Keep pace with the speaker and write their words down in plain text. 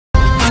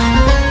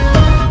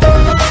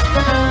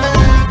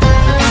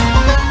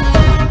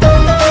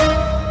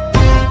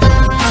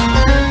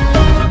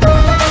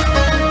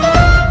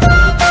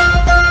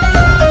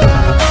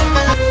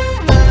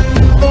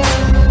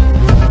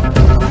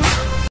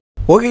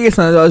Okay case,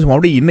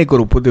 மறுபடியும் இன்றைக்கி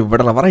ஒரு புது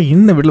விடலை வர.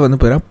 இந்த வீடில் வந்து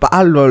பார்த்தீங்கன்னா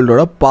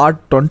பால்வேர்ல்டோட பார்ட்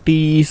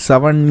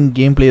 27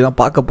 கேம் பிளே தான்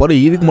பார்க்க போகிறோம்.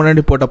 இதுக்கு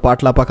முன்னாடி போட்ட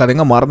பாட்டெலாம்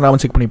பார்க்காதீங்க,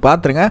 மறந்துடாமல் செக் பண்ணி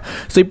பார்த்துருங்க.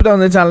 ஸோ இப்போ தான்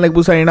வந்து சேனலுக்கு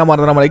புதுசாக என்ன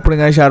மறந்துடாமல் லைக்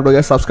பண்ணுங்கள், ஷேர்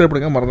பண்ணுங்கள், சப்ஸ்கிரைப்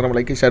பண்ணுங்கள். மறந்துடாமல்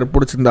லைக் ஷேர்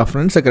பிடிச்சிருந்தா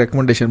ஃப்ரெண்ட்ஸுக்கு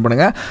ரெக்கமெண்டேஷன்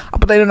பண்ணுங்கள்.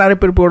 அப்போ தான் இன்னும் நிறைய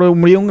பேர் போட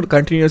முடியும்,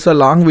 கண்டினியூஸாக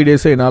லாங்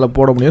வீடியோஸை என்னால்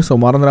போட முடியும். ஸோ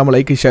மறந்துடாமல்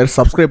லைக் ஷேர்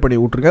சப்ஸ்கிரைப் பண்ணி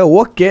விட்ருங்க.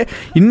 ஓகே,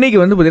 இன்றைக்கி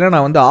வந்து பார்த்தீங்கன்னா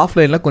நான் வந்து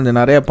ஆஃப்லைனில் கொஞ்சம்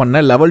நிறையா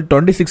பண்ணேன். லெவல்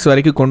 26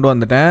 வரைக்கும் கொண்டு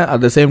வந்துட்டேன்.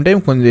 அட் த சேம்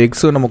டைம் கொஞ்சம்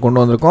எக்ஸும் நம்ம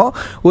கொண்டு வந்திருக்கோம்.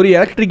 ஒரு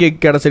எலக்ட்ரிக்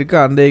எக் கிடச்சிருக்கு.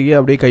 அந்த எக்கை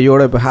அப்படியே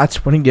கையோடு இப்போ ஹேட்ச்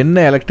பண்ணி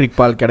என்ன எலக்ட்ரிக்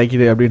பால்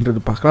கிடைக்கிது அப்படின்றது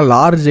பார்க்கலாம்.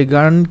 லார்ஜ்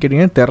எக்கான்னு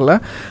கேட்டிங்கன்னா தெரில,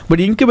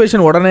 பட்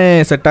இன்குபேஷன் உடனே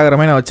செட் ஆகிற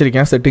மாதிரி நான்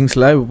வச்சுருக்கேன்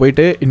செட்டிங்ஸில். இப்போ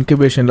போய்ட்டு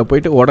இன்குபேஷனில்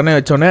போய்ட்டு உடனே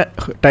வச்சோடனே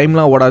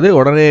டைம்லாம் ஓடாது,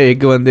 உடனே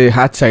எக் வந்து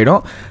ஹேட்ச்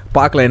ஆகிடும்.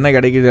 பார்க்கலாம் என்ன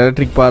கிடைக்கிது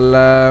எலக்ட்ரிக்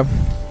பாலில்.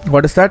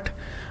 What is that?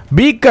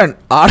 பீக்கன்.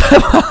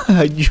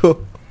 ஐயோ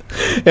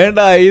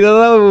ஏண்டா இதை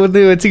தான் வந்து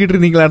வச்சுக்கிட்டு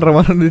இருந்தீங்களான்ற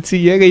மாதிரி இருந்துச்சு.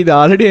 ஏங்க இது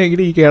ஆல்ரெடி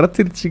என்கிட்ட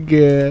கிடச்சிருச்சுங்க.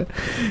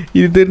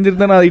 இது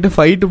தெரிஞ்சிருந்தா நான் அதுக்கிட்ட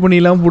ஃபைட்டு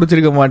பண்ணிலாம்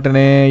பிடிச்சிருக்க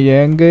மாட்டேனே.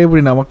 ஏங்க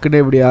இப்படி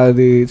நமக்கிட்டே இப்படி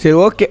ஆகுது. சரி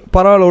ஓகே,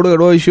 பரவாயில்ல, விடு,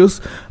 நோ இஷ்யூஸ்.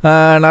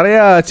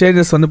 நிறையா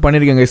சேஞ்சஸ் வந்து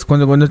பண்ணியிருக்கேங்க,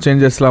 கொஞ்சம் கொஞ்சம்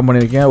சேஞ்சஸ்லாம்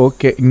பண்ணியிருக்கேன்.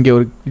 ஓகே, இங்கே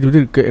ஒரு இது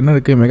இருக்குது. என்ன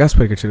இருக்குது?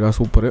 மெகாஸ்பேர் கிடச்சிருக்கா,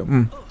 சூப்பர்.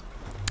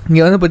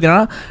 இங்கே வந்து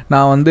பார்த்தீங்கன்னா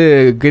நான் வந்து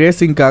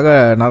கிரேசிங்காக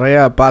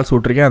நிறையா பால்ஸ்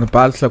விட்ருக்கேன். அந்த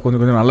பால்ஸில்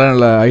கொஞ்சம் கொஞ்சம் நல்ல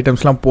நல்ல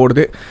ஐட்டம்ஸ்லாம்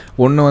போடுது.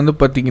 ஒன்று வந்து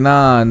பார்த்திங்கன்னா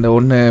இந்த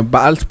ஒன்று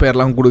பால்ஸ்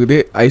பேர்லாம் கொடுக்குது,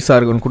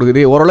 ஐஸாக ஒன்று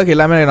கொடுக்குது. ஓரளவுக்கு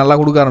எல்லாமே நல்லா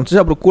கொடுக்க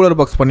ஆரம்பிச்சிச்சு. அப்புறம் கூலர்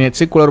பாக்ஸ்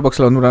பண்ணியாச்சு. கூலர்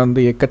பாக்ஸில்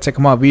வந்து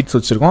எக்கச்சக்கமாக வீட்ஸ்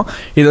வச்சுருக்கோம்.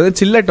 இது வந்து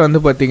சில்லட்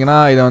வந்து பார்த்திங்கன்னா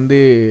இதை வந்து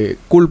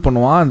கூல்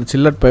பண்ணுவான். அந்த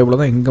சில்லட் பைப்பில்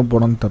தான் எங்கே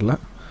போனோன்னு தெரில.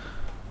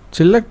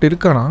 சில்லட்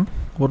இருக்கானா?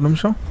 ஒரு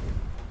நிமிஷம்.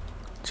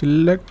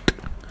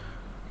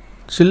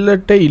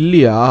 சில்லட்டே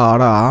இல்லையா?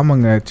 ஆடா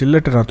ஆமாங்க,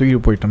 சில்லட்டை நான்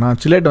தூக்கிட்டு போயிட்டேன்னா.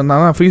 சில்லட்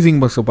வந்தால் தான் ஃப்ரீசிங்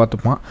பாக்ஸை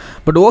பார்த்துப்பான்.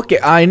 பட் ஓகே,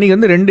 இன்றைக்கி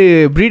வந்து 2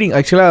 ப்ரீடிங்,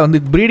 ஆக்சுவலாக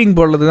வந்து ப்ரீடிங்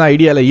போடுறது தான்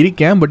ஐடியாவில்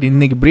இருக்கேன். பட்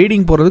இன்றைக்கி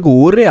ப்ரீடிங் போடுறதுக்கு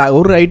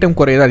ஒரு ஐட்டம்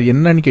குறையாது. அது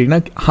என்னன்னு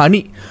கேட்டிங்கன்னா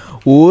ஹனி.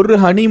 ஒரு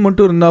ஹனி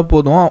மட்டும் இருந்தால்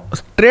போதும்.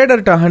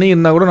 ட்ரேடர்கிட்ட ஹனி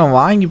இருந்தால் கூட நான்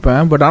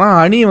வாங்கிப்பேன். பட் ஆனால்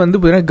ஹனி வந்து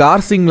பார்த்தீங்கன்னா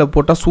கார்சிங்கில்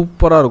போட்டால்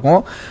சூப்பராக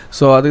இருக்கும்.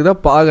 ஸோ அதுக்கு தான்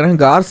பார்க்குறேன்.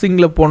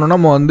 கார்சிங்கில் போனோன்னா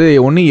நம்ம வந்து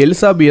ஒன்று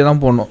எல்சாபியை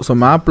தான் போடணும். ஸோ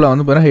மேப்பில்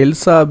வந்து பார்த்தீங்கன்னா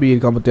எல்சாபி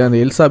இருக்கா பார்த்தியா,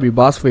 அந்த எல்சாபி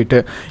பாஸ் ஃபைட்டு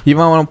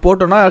இவன்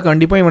போட்டோன்னா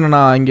கண்டிப்பாக இவனை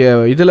நான் இங்கே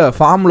இதில்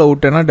ஃபார்மில்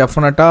விட்டேன்னா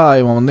டெஃபினட்டாக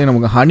இவன் வந்து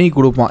நமக்கு ஹனி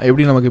கொடுப்பான்.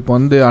 எப்படி நமக்கு இப்போ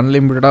வந்து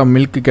அன்லிமிட்டடாக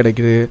மில்க்கு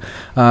கிடைக்குது,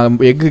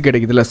 எக்கு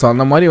கிடைக்குதுல்ல. ஸோ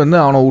அந்த மாதிரி வந்து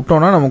அவனை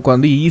விட்டோன்னா நமக்கு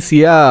வந்து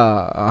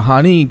ஈஸியாக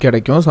ஹனி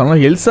கிடைக்கும். ஸோ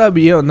அதனால்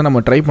எல்சாபியை வந்து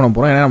நம்ம ட்ரை பண்ண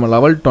போகிறோம். ஏன்னா நம்ம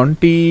லெவல்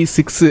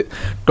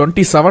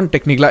 27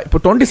 டெக்னிக்கலாக இப்போ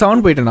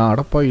 27 போயிட்டேன்.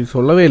 அடப்பா இது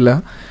சொல்லவே இல்லை.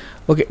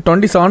 ஓகே,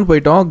 27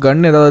 போயிட்டோம்.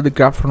 கன் ஏதாவது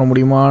கிராஃப்ட் பண்ண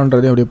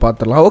முடியுமான்றதையும் அப்படியே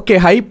பார்த்துடலாம். ஓகே,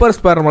 ஹைப்பர்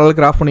ஸ்பேர் நம்மளால்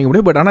கிராஃப்ட் பண்ணிக்க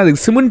முடியும். பட் ஆனால்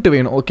அதுக்கு சிமெண்ட்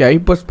வேணும். ஓகே,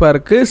 ஹைப்பர்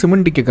ஸ்பேருக்கு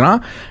சிமெண்ட் கேட்குறான்.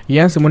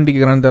 ஏன் சிமெண்ட்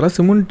கேட்குறான்னு தெரியல.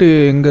 சிமெண்ட்டு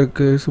எங்கே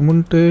இருக்குது?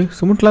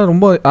 சிமெண்ட்லாம்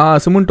ரொம்ப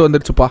சிமெண்ட்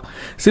வந்துருச்சுப்பா.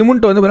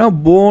 சிமெண்ட் வந்து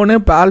பார்த்தீங்கன்னா போனு,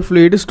 பால்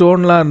ஃப்ளூயிடு,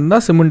 ஸ்டோன்லாம்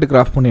இருந்தால் சிமெண்ட்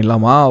கிராஃப்ட்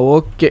பண்ணிடலாமா?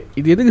 ஓகே,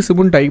 இது எதுக்கு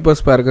சிமெண்ட் ஹைப்பர்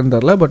ஸ்பேருக்குன்னு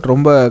தெரில, பட்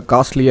ரொம்ப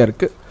காஸ்ட்லியாக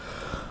இருக்குது.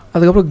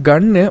 அதுக்கப்புறம்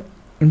கன்னு.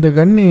 இந்த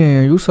கன்று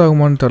யூஸ்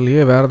ஆகுமான்னு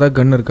தெரியலையே. வேறு ஏதாவது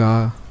கன் இருக்கா?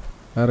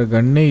 வேறு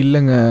கன்னே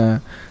இல்லைங்க.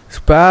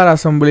 ஸ்பேர்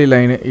அசம்பிளி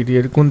லைனு இது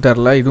இருக்குன்னு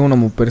தெரில. இதுவும்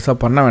நம்ம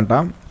பெருசாக பண்ண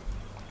வேண்டாம்.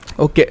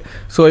 ஓகே,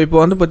 ஸோ இப்போ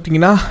வந்து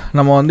பார்த்திங்கன்னா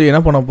நம்ம வந்து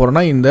என்ன பண்ண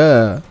போகிறோன்னா இந்த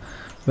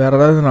வேறு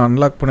ஏதாவது நான்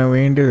அன்லாக் பண்ண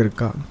வேண்டியது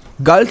இருக்கா?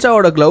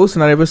 கல்ச்சாவோட க்ளவுஸ்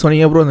நிறைய பேர்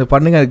சொன்னீங்க ப்ரோ அது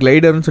பண்ணுங்க, அது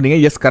கிளைடர்னு சொன்னீங்க.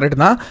 எஸ்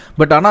கரெக்ட் தான்.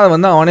 பட் ஆனால் அது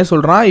வந்து அவனே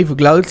சொல்கிறான், if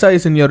கல்ச்சா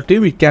is in your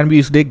team it can be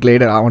use day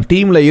glider. அவன்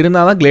டீமில்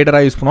இருந்தால் தான்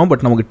கிளைடராக யூஸ் பண்ணுவோம்.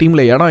 பட் நமக்கு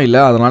டீமில் இடம் இல்லை,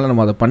 அதனால்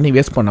நம்ம அதை பண்ணி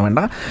வேஸ்ட் பண்ண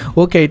வேண்டாம்.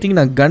 ஓகே, ஐ திங்க்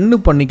நான் கன்று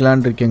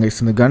பண்ணிக்கலான் இருக்கேன் கைஸ்.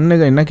 இந்த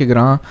கன்னுக்கு என்ன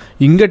கேட்குறான்?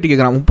 இங்கட்டு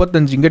கேட்குறான்.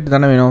 35 இங்கட்டு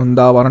தானே வேணும்.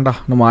 இந்த வரண்டா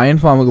நம்ம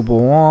அயன் ஃபார்முக்கு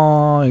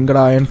போவோம்.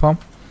 எங்கடா அயன் ஃபார்ம்?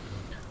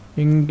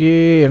 இங்கே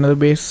என்னது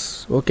பேஸ்?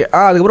 ஓகே,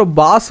 அதுக்கப்புறம்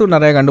பாஸும்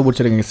நிறையா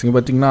கண்டுபிடிச்சிருக்கேன். இங்கே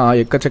பார்த்திங்கன்னா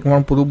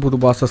எக்கச்சக்கமான புது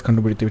பாஸஸ்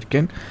கண்டுபிடித்து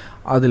இருக்கேன்.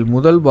 அதில்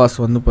முதல் பாஸ்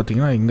வந்து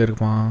பார்த்திங்கன்னா இங்கே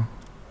இருக்குமா?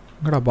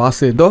 எங்கடா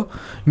பாஸு? இதோ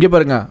இங்கே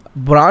பாருங்கள்,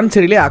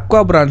 பிரான்ச்சரிலே அக்வா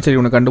பிரான்ச்சரி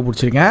ஒன்று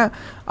கண்டுபிடிச்சிருக்கேன்.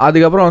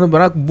 அதுக்கப்புறம் வந்து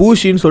பார்த்தீங்கன்னா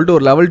பூஷின்னு சொல்லிட்டு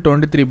ஒரு லெவல்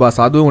 23 பாஸ்,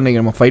 அதுவும்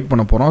இன்றைக்கி நம்ம ஃபைட்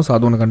பண்ண போகிறோம். ஸோ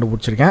அது ஒன்று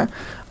கண்டுபிடிச்சிருக்கேன்.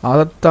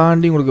 அதை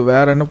தாண்டி உங்களுக்கு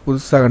வேறு என்ன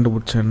புதுசாக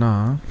கண்டுபிடிச்சேன்னா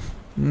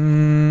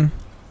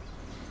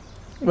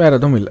வேறு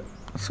எதுவும் இல்லை.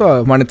 ஸோ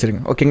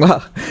மன்னிச்சிருங்க, ஓகேங்களா.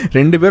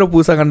 2 பேரும்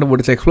புதுசாக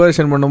கண்டுபிடிச்சேன்.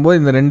 எக்ஸ்ப்ளோரேஷன் பண்ணும்போது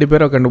இந்த 2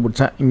 பேரை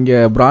கண்டுபிடிச்சேன். இங்கே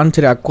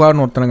பிரான்ச்சரி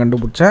அக்வான்னு ஒருத்தனை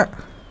கண்டுபிடிச்சேன்.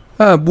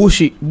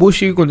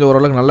 பூஷி கொஞ்சம்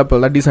ஓரளவுக்கு நல்ல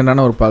பால் தான்,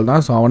 டீசெண்டான ஒரு பால்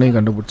தான். ஸோ அவனையும்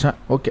கண்டுபிடிச்சேன்.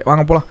 ஓகே,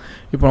 வாங்க போகலாம்.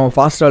 இப்போ நம்ம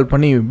ஃபாஸ்ட் ட்ராவல்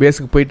பண்ணி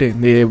பேஸுக்கு போயிட்டு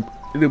இந்த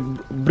இது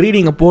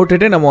ப்ரீடிங்கை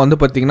போட்டுட்டு நம்ம வந்து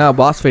பார்த்திங்கன்னா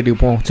பாஸ் ஃபைட்டுக்கு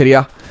போவோம்.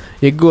 சரியா?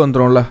 எக்கு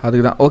வந்துடும்ல,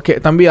 அதுக்கு தான். ஓகே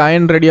தம்பி,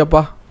 அயன்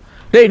ரெடியாப்பா?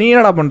 டேய் நீ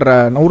என்னடா பண்ணுற?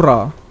 நூறா?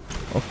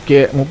 ஓகே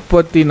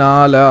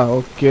 34.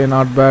 Okay,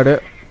 not bad.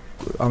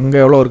 அங்கே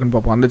எவ்வளோ இருக்குன்னு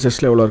பார்ப்போம். அந்த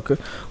செஸ்ட்டில் எவ்வளோ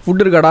இருக்குது?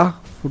 ஃபுட்டு இருக்காடா?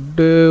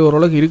 ஃபுட்டு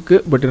ஓரளவுக்கு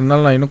இருக்குது. பட்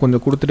இருந்தாலும் நான் இன்னும்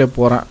கொஞ்சம் கொடுத்துட்டே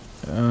போகிறேன்.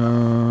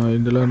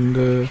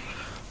 இதுலேருந்து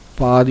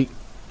பாதி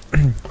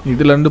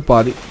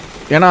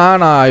ஏன்னா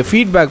நான்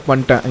ஃபீட்பேக்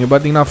பண்ணிட்டேன். இங்கே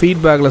பார்த்தீங்கன்னா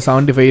ஃபீட்பேக்கில்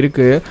 75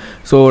 இருக்குது.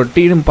 ஸோ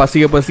டீம்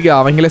பசிக்க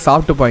அவங்களே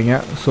சாப்பிட்டுப்பாங்க.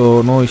 So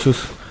no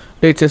issues.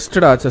 டேய்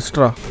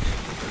செஸ்டா.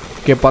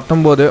 ஓகே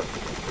 19.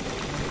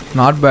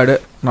 நாட் பேடு,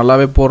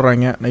 நல்லாவே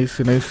போடுறாங்க.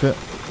 நைஸு.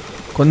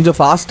 கொஞ்சம்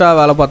ஃபாஸ்ட்டாக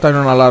வேலை பார்த்தா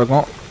இன்னும்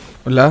நல்லாயிருக்கும்.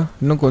 இல்லை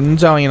இன்னும்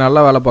கொஞ்சம் அவங்க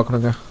நல்லா வேலை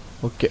பார்க்கணுங்க.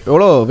 ஓகே,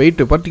 எவ்வளோ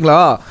வெயிட்டு பார்த்தீங்களா?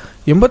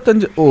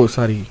 85. ஓ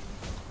சாரி,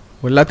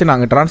 எல்லாத்தையும்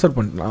நாங்கள் ட்ரான்ஸ்ஃபர்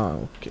பண்ணிட்டோம்.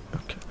 ஓகே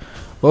ஓகே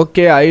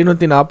ஓகே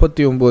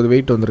 549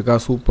 வெயிட் வந்திருக்கா,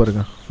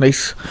 சூப்பருங்க,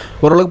 நைஸ்,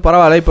 ஓரளவுக்கு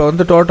பரவாயில்ல. இப்போ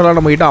வந்து டோட்டலாக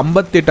நம்மக்கிட்ட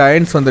 58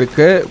 அயன்ஸ்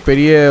வந்திருக்கு.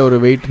 பெரிய ஒரு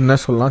வெயிட்னே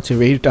சொல்லலாம், சரி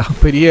வெயிட்டாக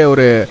பெரிய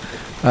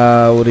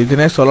ஒரு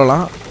இதுனே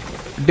சொல்லலாம்.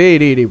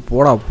 டேய்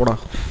போடா போடா,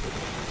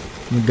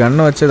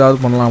 கன்னை வச்சு ஏதாவது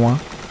பண்ணலாமா?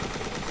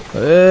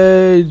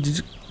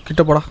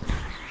 கிட்ட போடா.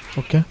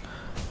 ஓகே,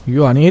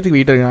 ஐயோ அநேகத்துக்கு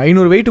வெயிட் இருக்குங்க,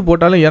 500 வெயிட்டு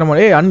போட்டாலும் ஏற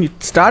மாட்டே.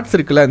 ஸ்டார்ட்ஸ்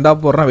இருக்குல்ல, இந்தா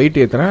போடுறேன்,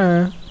 வெயிட் ஏற்றுறேன்.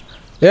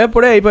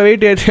 போடே இப்போ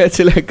வெயிட்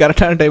ஏற்றியாச்சுல,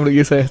 கரெக்டான டைமுக்கு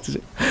யூஸ் ஆகிடுச்சு.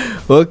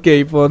 ஓகே,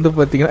 இப்போ வந்து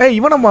பார்த்தீங்கன்னா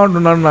இவனை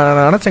நான்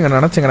நினச்சேங்க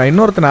நான்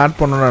இன்னொருத்தனை ஆட்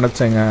பண்ணணும்னு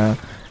நினச்சேங்க.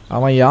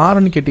 அவன்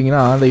யாருன்னு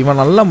கேட்டிங்கன்னா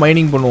இவன் நல்லா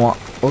மைனிங் பண்ணுவான்.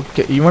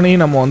 ஓகே,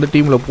 இவனையும் நம்ம வந்து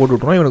டீமில் போட்டு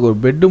விட்ருவோம். இவனுக்கு ஒரு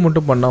பெட்டு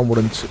மட்டும் பண்ணால்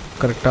முடிஞ்சிச்சு.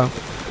 கரெக்டாக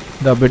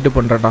இந்த பெட்டு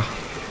பண்ணுறடா,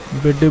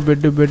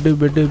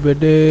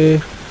 பெட்டு.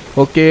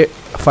 ஓகே,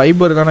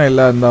 ஃபைபர் தானே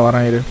இல்லை, இந்த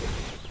வரேன் இரு.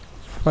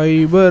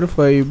 ஃபைபர்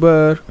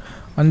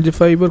 5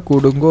 ஃபைபர்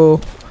கொடுங்கோ.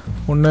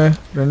 1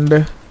 2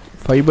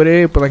 ஃபைபரே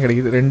இப்போ தான்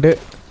கிடைக்குது. 2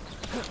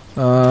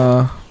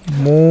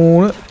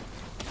 3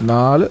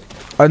 4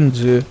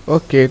 5.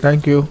 Okay,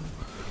 thank you.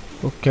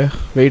 ஓகே,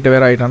 வெயிட்டு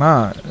வேறு ஆகிட்டானா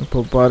இப்போ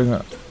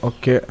பாருங்கள்.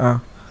 ஓகே,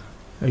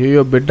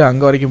 ஐயோ பெட்டு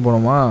அங்கே வரைக்கும்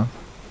போகணுமா?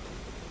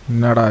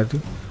 என்னடா இது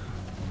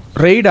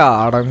ரைடா?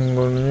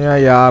 அடங்க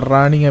யாரா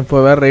நீங்கள் இப்போ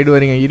வேறு ரைடு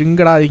வரீங்க?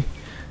 இருங்கடா,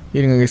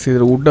 இருங்க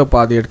இதில் வுட்டை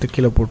பாதி எடுத்து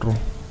கீழே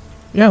போட்டுருவோம்.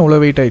 ஏன் இவ்வளோ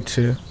வெயிட்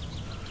ஆகிடுச்சு?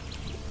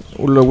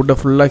 உள்ள வுட்டை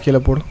ஃபுல்லாக கீழே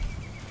போடும்,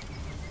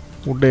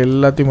 வுட்டை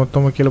எல்லாத்தையும்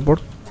மொத்தமாக கீழே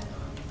போடும்.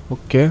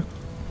 ஓகே,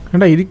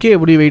 ஏண்டா இதுக்கே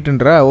எப்படி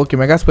வெயிட்டுன்ற? ஓகே,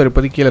 மெகாஸ்பேர்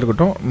இப்போதைக்கு கீழே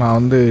இருக்கட்டும், நான்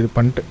வந்து இது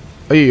பண்ணிட்டு.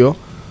 ஐயோ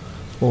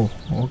ஓ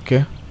ஓகே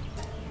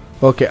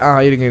ஓகே,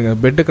 இருங்க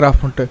பெட்டு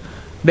கிராஃப்ட் பண்ணிட்டு.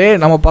 டே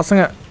நம்ம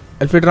பசங்க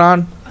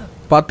எல்ஃபிட்ரான்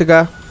பார்த்துக்க,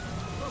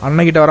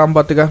 அண்ணன்கிட்ட வராமல்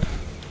பார்த்துக்க.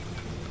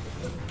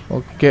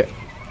 ஓகே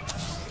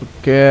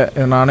ஓகே,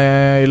 நானே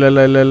இல்லை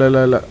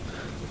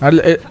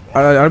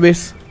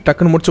அல்பேஸ்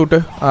டக்குன்னு முடிச்சு விட்டு.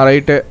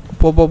 ரைட்டு,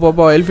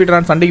 போ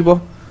எல்ஃபிட்ரான் சண்டைக்கு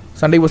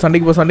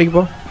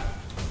போ.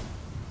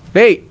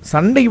 டேய்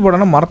சண்டைக்கு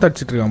போடனா மரத்தை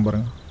அடிச்சிட்ருக்கான்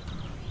பாருங்க.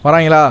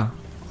 வராங்களா?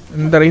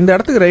 இந்த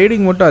இடத்துக்கு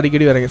ரைடிங் மட்டும்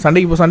அடிக்கடி வரீங்க.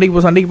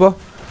 சண்டைக்கு போ.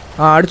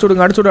 அடிச்சு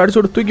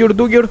விடு, தூக்கி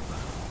விடு,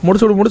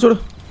 முடிச்சு விடு.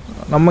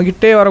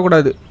 நம்மக்கிட்டே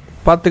வரக்கூடாது,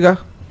 பார்த்துக்கா.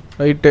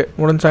 ரைட்டு,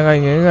 முடிஞ்சாங்க.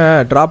 எங்கே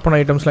ட்ராப்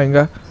பண்ண ஐட்டம்ஸ்லாம்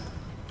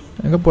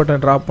எங்கே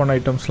போட்டேன்? ட்ராப் பண்ண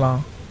ஐட்டம்ஸ்லாம்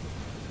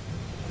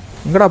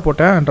எங்கடா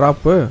போட்டேன்?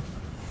 ட்ராப்பு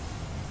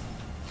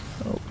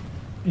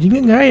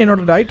எங்கேங்க?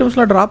 என்னோட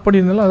ஐட்டம்ஸ்லாம் ட்ராப்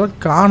பண்ணியிருந்தாலும்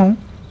அதெல்லாம் காணும்.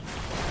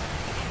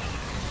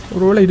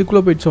 ஒரு வேளை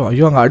இதுக்குள்ளே போயிடுச்சோ?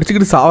 ஐயோ அங்கே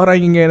அடிச்சுக்கிட்டு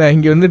சாவறாங்க. நான்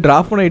இங்கே வந்து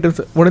ட்ராப் பண்ண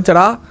ஐட்டம்ஸ்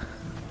முடிச்சடா.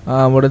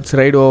 முடிச்சு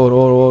ரைடு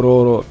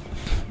ஓவர்.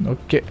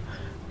 ஓகே,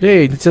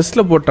 டேய் இந்த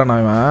செஸ்ட்டில் போட்டானா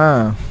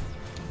இவன்?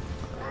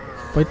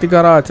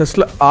 பைத்தியக்காரா,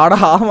 செஸ்ட்டில்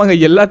ஆமாங்க,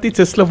 எல்லாத்தையும்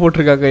செஸ்ட்டில்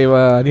போட்டிருக்காங்க.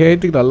 இவன்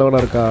அநியாயத்துக்கு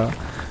நல்லவனாக இருக்கா.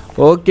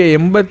 ஓகே,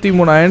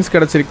 83 அயன்ஸ்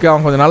கிடச்சிருக்கு.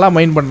 அவன் கொஞ்சம் நல்லா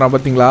மைண்ட் பண்ணுறான்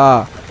பார்த்தீங்களா?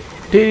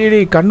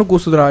 டேய் கண்ணு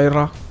கூசுதுரா,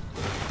 ஆயிடுறா.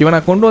 இவனை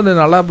கொண்டு வந்து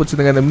நல்லா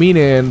போச்சுதுங்க. இந்த மீன்,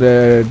 இந்த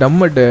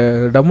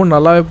டம்மு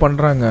நல்லாவே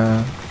பண்ணுறாங்க.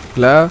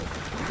 இல்லை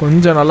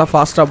கொஞ்சம் நல்லா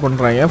ஃபாஸ்ட்டாக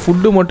பண்ணுறாங்க.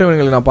 ஃபுட்டு மட்டும்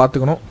இவங்களுக்கு நான்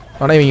பார்த்துக்கணும்.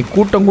 ஆனால் இவங்க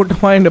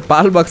கூட்டமாக இந்த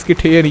பால் பாக்ஸ்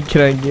கிட்டேயே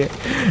நிற்கிறாங்க.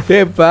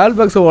 பால்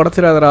பாக்ஸை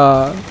உடச்சிடாதரா.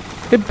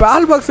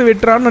 பால் பாக்ஸை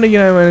வெட்டுறான்னு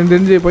நினைக்கிறேன் எனக்கு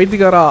தெரிஞ்சு.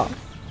 பைத்தியக்காரா,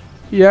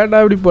 ஏன்டா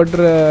இப்படி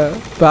பண்ணுற?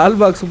 பால்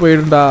பாக்ஸ்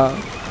போயிடும்டா.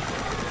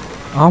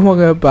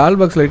 ஆமாங்க, பால்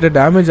பாக்ஸ் லைட்டாக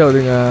டேமேஜ்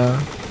ஆகுதுங்க.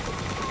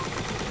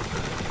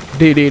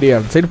 டே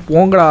அந்த சைடு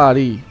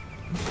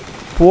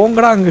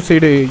போங்கடா அங்கே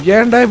சைடு.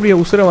 ஏன்டா இப்படி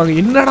உசுரை வாங்க?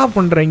 என்னடா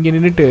பண்ணுற இங்கே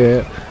நின்றுட்டு?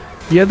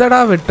 எதடா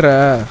வெட்டுற?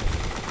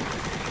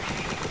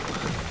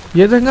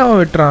 எதங்க அவன்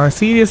வெட்டுறான்?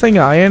 சீரியஸாக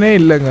இங்கே அயனே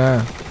இல்லைங்க.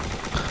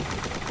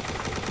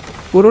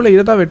 ஒருவேளை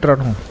இதை தான்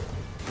வெட்டுறானோ?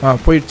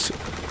 போயிடுச்சு,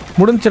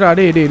 முடிஞ்சிடா.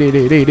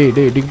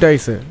 டே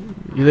டிக்டாய்ஸு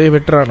இதை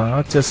வெட்டுறானா?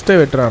 செஸ்ட்டை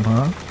வெட்டுறானா?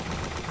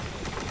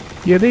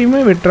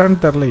 எதையுமே வெட்டுறான்னு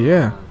தெரிலையே.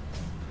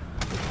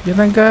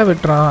 எதங்க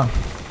வெட்டுறான்?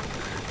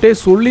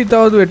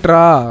 சொல்லித்தாவது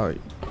வெட்டுறா.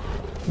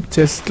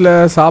 செஸ்ட்டில்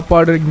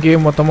சாப்பாடு இங்கேயே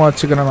மொத்தமாக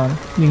வச்சுக்கிறேன் நான்,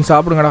 நீங்கள்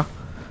சாப்பிடுங்கடா.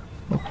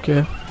 ஓகே,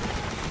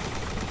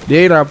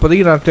 நான்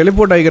இப்போதைக்கு நான்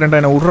டெலிபோர்ட் ஆகிக்கிறேன்டா.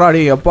 என்னை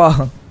விட்றாடி அப்பா.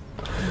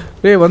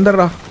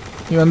 வந்துடுறா,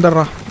 நீ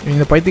வந்துடுறா.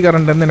 இந்த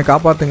பைத்தியக்காரன்ட்டு என்னை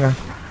காப்பாற்றுங்க.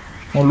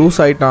 அவன் லூஸ்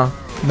ஆகிட்டான்.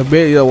 இந்த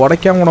இதை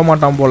உடைக்காம விட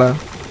மாட்டான் போல்.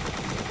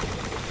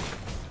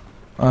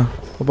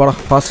 போடா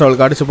ஃபாஸ்ட்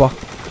அவளுக்கு அடிச்சுப்பா.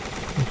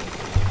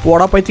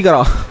 போடா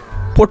பைத்தியக்காரா,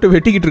 போட்டு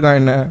வெட்டிக்கிட்டு இருக்கான்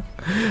என்ன.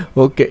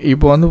 ஓகே,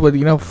 இப்போ வந்து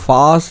பார்த்திங்கன்னா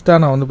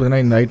ஃபாஸ்ட்டாக நான் வந்து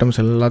பார்த்திங்கன்னா இந்த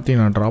ஐட்டம்ஸ்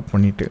எல்லாத்தையும் நான் ட்ராப்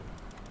பண்ணிவிட்டு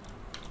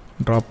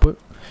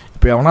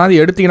இப்போ எவனாவது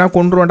எடுத்திங்கன்னா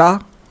கொண்டுருவேன்டா.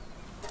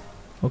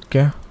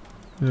 ஓகே,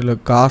 இதில்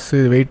காசு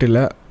வெயிட்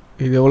இல்லை.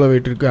 இது எவ்வளோ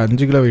வெயிட் இருக்குது?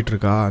 5 கிலோ வெயிட்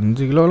இருக்கா?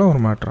 5 கிலோலாம்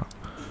ஒரு மேட்ரா?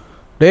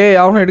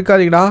 அவனும்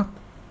எடுக்காதீங்கடா.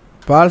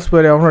 பால்ஸ்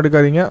பேர் அவனும்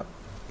எடுக்காதீங்க.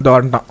 இந்த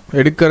வந்துட்டான்,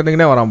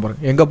 எடுக்கிறதுக்குனே வரான் பாரு.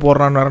 எங்கே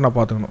போடுறான்னு வேறு நான்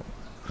பார்த்துக்கணும்.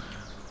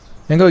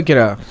 எங்கே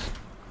வைக்கிற?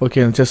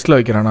 ஓகே, அந்த செஸ்ட்டில்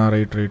வைக்கிறானா?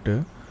 ரைட்டு.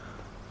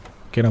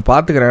 ஓகே, நான்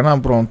பார்த்துக்கிறேன். ஏன்னா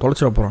அப்புறம்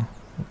தொலைச்சிட போகிறான்.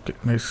 Okay,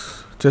 nice.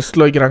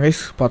 செஸ்ட்டில் வைக்கிறான்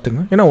கைஸ்,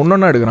 பார்த்துங்க. ஏன்னா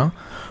ஒன்றா எடுக்கிறான்.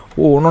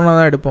 ஒன்றா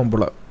தான் எடுப்பான்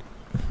போல்.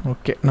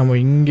 ஓகே, நம்ம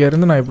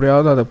இங்கேருந்து நான்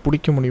எப்படியாவது அதை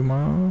பிடிக்க முடியுமா?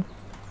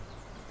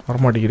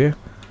 வரமாட்டேங்குது.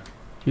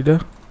 இதை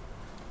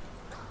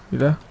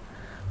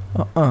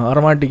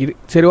வரமாட்டேங்குது.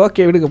 சரி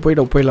ஓகே, விடுங்க,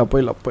 போயிடலாம்.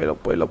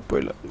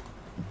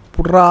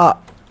 புறாத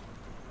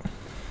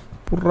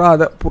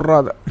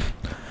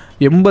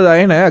 80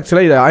 அயன்.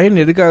 ஆக்சுவலாக இது அயன்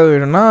எதுக்காக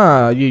வேணும்னா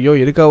ஐயோ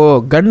எதுக்காகவோ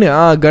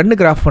கன்று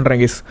கிராஃப்ட்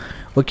பண்ணுறேன் கேஸ்.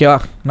 ஓகேவா,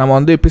 நம்ம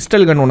வந்து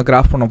பிஸ்டல் கன் ஒன்று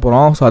கிராஃப்ட் பண்ண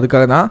போகிறோம். ஸோ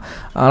அதுக்காக தான்.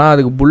 ஆனால்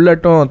அதுக்கு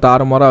புல்லட்டும்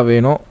தாறுமாறாக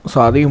வேணும். ஸோ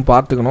அதையும்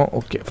பார்த்துக்கணும்.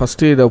 ஓகே,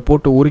 ஃபஸ்ட்டு இதை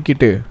போட்டு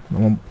உருக்கிட்டு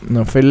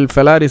நம்ம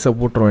ஃபெலாரிஸை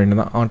போட்டுருவோம்.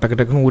 வேணும் தான் அவன்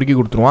டக்குன்னு உருக்கி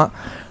கொடுத்துருவான்.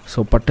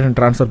 ஸோ பட்டுன்னு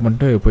ட்ரான்ஸ்ஃபர்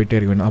பண்ணிட்டு போயிட்டே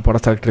இருக்க வேணும். அப்போட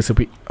செலக்ட்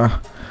ரெசிபி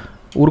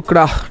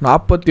உருக்குடா.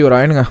 41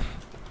 அயனுங்க.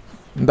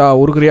 இந்தா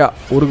உருக்குறியா?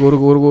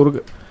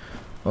 உருக்கு.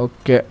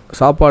 ஓகே,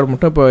 சாப்பாடு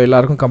மட்டும் இப்போ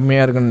எல்லாருக்கும்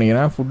கம்மியாக இருக்குன்னு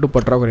நினைக்கிறேன். ஃபுட்டு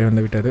பற்றாக்குறை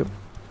வந்து விட்டது.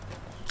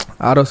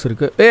 ஆரோஸ்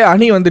இருக்குது.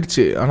 அணி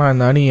வந்துடுச்சு. ஆனால்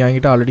இந்த அணி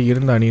என்கிட்ட ஆல்ரெடி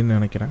இருந்த அணின்னு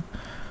நினைக்கிறேன்.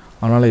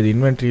 அதனால் இது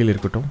இன்வென்ட்ரியில்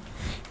இருக்கட்டும்.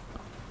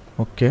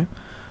 ஓகே,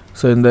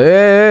 ஸோ இந்த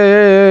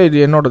இது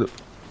என்னோடது.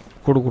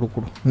 கொடு.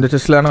 இந்த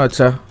செஸ்ஸில் தானே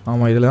வச்சா?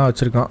 ஆமாம், இதில் தான்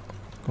வச்சுருக்கான்.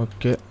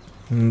 ஓகே,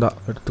 இந்தா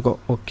எடுத்துக்கோ.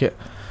 Okay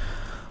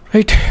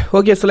right.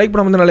 Okay, so like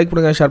பண்ண லைக்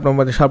பண்ணுங்கள், ஷேர்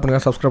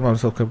பண்ணுங்கள்,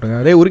 சப்ஸ்கிரைப்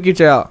பண்ணுங்கள். அதே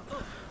உருக்கிச்சா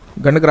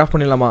கன்று கிராஃப்ட்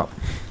பண்ணிடலாமா?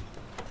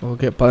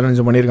 ஓகே,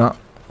 15 பண்ணியிருக்கான்.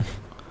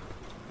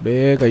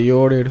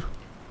 கையோடு எடு.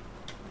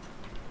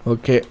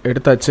 ஓகே,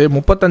 எடுத்தாச்சு.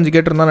 35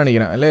 கேட்டிருந்தான்னு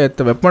நினைக்கிறேன். இல்லை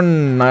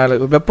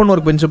வெப்பன்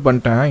ஒரு பெஞ்சு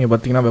பண்ணிட்டேன். இங்கே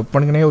பார்த்தீங்கன்னா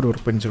வெப்பனுக்குனே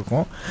ஒரு பெஞ்ச்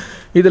இருக்கும்.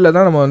 இதில்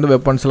தான் நம்ம வந்து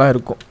வெப்பன்ஸ்லாம்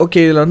இருக்கும்.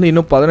 ஓகே, இதில் வந்து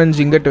இன்னும்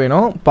 15 இங்கட்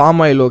வேணும்.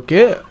 Palm oil.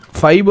 ஓகே,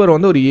 ஃபைபர்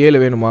வந்து ஒரு 7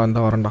 வேணுமா?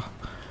 இந்த வரண்டா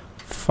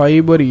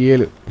ஃபைபர்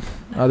 7.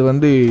 அது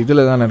வந்து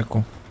இதில் தானே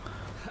இருக்கும்,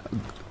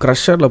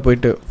 க்ரஷரில்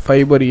போயிட்டு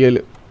ஃபைபர்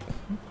 7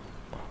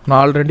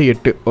 4 2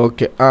 8.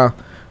 ஓகே,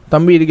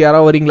 தம்பி இதுக்கு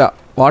யாராவது வரீங்களா?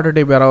 வாட்டர்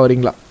டைப் யாராவது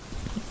வரீங்களா?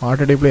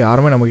 வாட்டர் டைப்பில்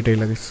யாருமே நம்மக்கிட்ட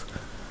இல்லை கைஸ்.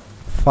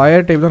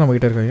 ஃபயர் டைப் தான்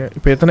நம்மக்கிட்ட இருக்காங்க.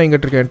 இப்போ எத்தனை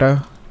இங்கிட்ட இருக்கேன்ட்ட?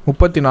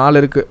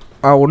 34 இருக்குது.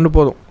 ஒன்று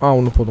போதும்.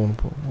 ஒன்று போதும்.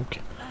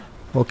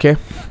 ஓகே,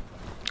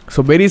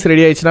 ஸோ பெரிஸ்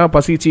ரெடி ஆகிடுச்சுன்னா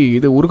பசிச்சு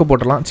இது உருக்க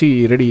போட்டுடலாம்.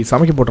 ரெடி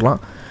சமைக்க போட்டுடலாம்.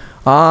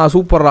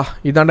 சூப்பர்ரா,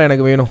 இதாண்டா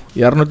எனக்கு வேணும்.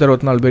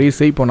 264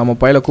 பெரிஸ். இப்போ நம்ம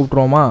பையலை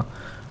கூப்பிட்ருவோமா?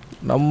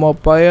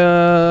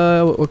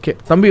 ஓகே,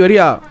 தம்பி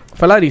வரியா?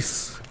 ஃபெலாரிஸ்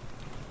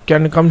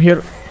கேன் கம்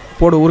ஹியர்.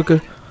 போடு உருக்கு.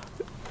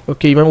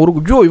 ஓகே, இவன்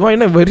இவன்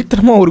என்ன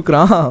வெறித்தனமாக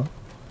உருக்குறான்.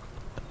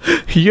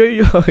 ஐயோ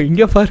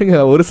இங்கே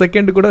பாருங்கள், ஒரு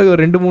செகண்டு கூட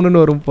 2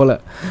 3ன்னு வரும் போல்.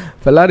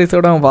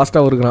 ஃபெலாரிஸோட அவன்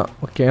ஃபாஸ்ட்டாக உருக்குறான்.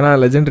 ஓகே, ஏன்னா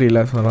லெஜெண்டரி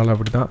இல்லை, ஸோ அதனால்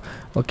அப்படி தான்.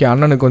 ஓகே,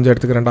 அண்ணனுக்கு கொஞ்சம்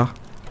எடுத்துக்கிறேன்டா.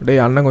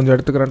 அண்ணன் கொஞ்சம்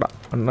எடுத்துக்கிறேன்டா.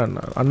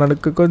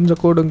 அண்ணனுக்கு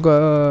கொஞ்சம் கொடுங்க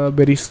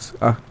பெரிஸ்.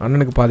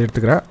 அண்ணனுக்கு பாதி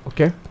எடுத்துக்கிறேன்.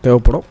 ஓகே,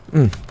 தேவைப்படும்.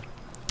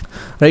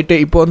 ரைட்டு.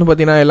 இப்போ வந்து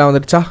பார்த்தீங்கன்னா எல்லாம்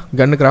வந்துடுச்சா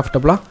கன்று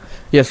கிராஃப்டபுளாக?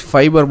 எஸ்,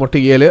 ஃபைபர்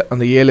மட்டும் 7.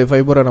 அந்த 7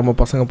 ஃபைபரை நம்ம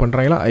பசங்க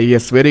பண்ணுறாங்களா?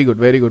 S, very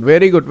good.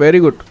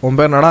 உன்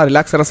பேர் நடா?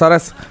 ரிலாக்ஸ்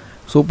ரசாரஸ்.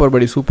 சூப்பர்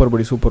படி.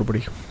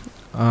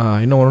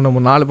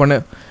 இன்னும் 4 பண்ணு.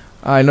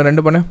 இன்னும்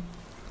 2 பண்ணு.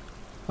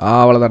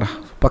 அவ்வளோதாடா.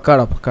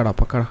 பக்காடா.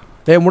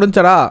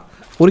 முடிஞ்சாடா?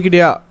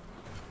 உருக்கிட்டியா?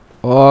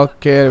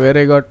 Okay,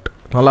 very good.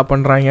 நல்லா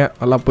பண்ணுறாங்க.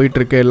 நல்லா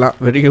போயிட்டுருக்கு எல்லாம்.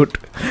 Very good.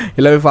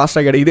 எல்லாமே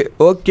ஃபாஸ்ட்டாக கிடைக்குது.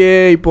 ஓகே,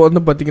 இப்போ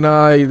வந்து பார்த்திங்கன்னா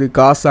இது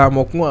காசு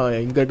ஆமோக்கும்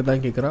இங்கிட்டு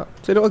தான் கேட்குறான்.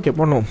 சரி, ஓகே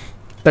பண்ணுவோம்.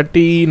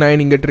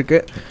 39 இங்கிட்டு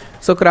இருக்குது.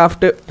 So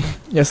craft.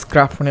 எஸ்,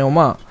 கிராஃப்ட்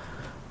பண்ணுவோமா?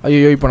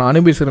 ஐயோ, இப்போ நான்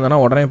அனுபீஸ் இருந்தானா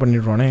உடனே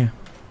பண்ணிவிடுவானே.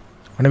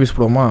 அனுபீஸ்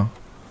போடுவோமா?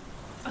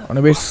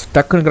 அனுபீஸ்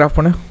டக்குன்னு கிராஃப்ட்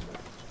பண்ணு.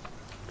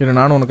 இல்லை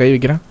நானும் ஒன்று கை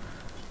வைக்கிறேன்.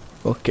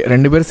 ஓகே,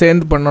 2 பேர்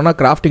சேர்ந்து பண்ணோன்னா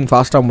கிராஃப்டிங்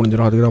ஃபாஸ்ட்டாக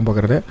முடிஞ்சிடும். அதுக்கு தான்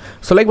பார்க்குறது.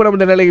 ஸோ லைக்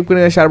பண்ண லைக்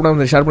பண்ணுங்கள், ஷேர்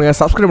பண்ணுங்கள்,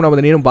 சப்ஸ்கிரைப்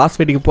பண்ண நீரும் பாஸ்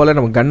வெட்டிக்கு போல்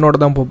நம்ம கன்னோட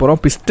தான் போகிறோம்.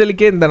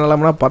 பிஸ்டலுக்கே இந்த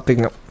நிலமனா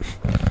பார்த்துங்க.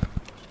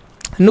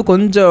 இன்னும்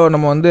கொஞ்சம்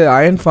நம்ம வந்து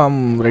அயன் ஃபார்ம்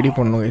ரெடி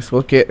பண்ணணும் கைஸ்.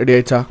 ஓகே, ரெடி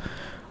ஆயிடுச்சா?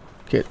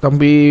 ஓகே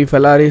தம்பி,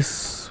 ஃபெலாரிஸ்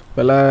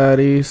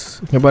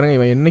இங்கே பாருங்கள்,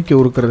 இவன் என்றைக்கு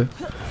உருக்குறது?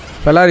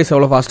 ஃபெலாரிஸ்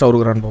எவ்வளோ ஃபாஸ்ட்டாக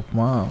உருக்குறான்னு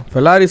பார்ப்போமா?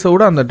 ஃபெலாரிஸை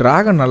விட அந்த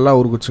ட்ராகன் நல்லா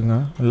உருக்குச்சுங்க.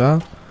 இல்லை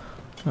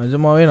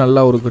நிஜமாகவே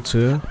நல்லா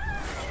உருக்குச்சு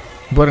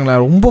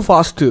பாருங்களேன். ரொம்ப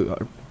ஃபாஸ்ட்டு,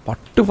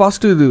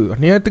 ஃபாஸ்ட்டு. இது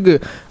நேரத்துக்கு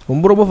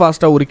ரொம்ப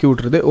ஃபாஸ்ட்டாக உருக்கி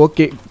விட்டுருது.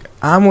 ஓகே,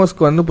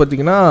 ஆமோஸ்க்கு வந்து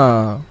பார்த்திங்கன்னா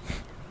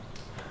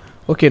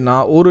ஓகே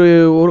நான்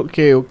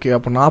ஓகே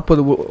அப்போ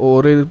 40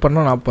 ஒரு இது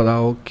பண்ணால் 40.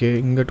 ஓகே,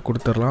 இங்கிட்டு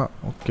கொடுத்துடலாம்.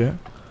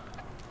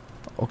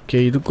 ஓகே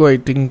இதுக்கும் ஐ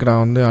திங்க்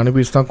நான் வந்து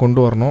அனுபீஸ் தான் கொண்டு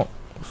வரணும்.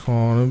 ஸோ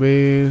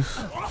அனுபீஸ்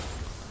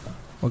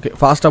ஓகே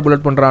ஃபாஸ்ட்டாக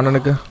புல்லட் பண்ணுற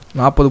அண்ணனுக்கு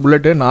 40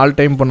 புல்லட்டு 4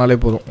 டைம் பண்ணாலே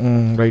போதும்.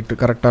 ரைட்டு,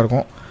 கரெக்டாக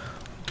இருக்கும்.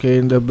 ஓகே,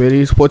 இந்த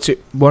பெரிஸ் போச்சு.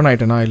 பேர்ன்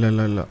ஆகிட்டேனா?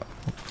 இல்லை.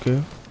 ஓகே,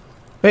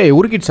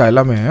 உருக்கிடுச்சா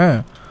எல்லாமே?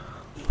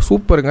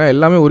 சூப்பருங்க,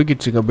 எல்லாமே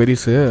உருக்கிடுச்சுங்க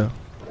பெரிஸு.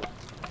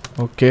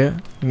 ஓகே,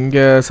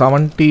 இங்கே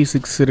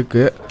 76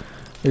 இருக்குது.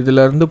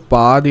 இதிலேருந்து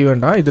பாதி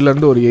வேண்டாம்,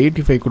 இதிலேருந்து ஒரு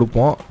 85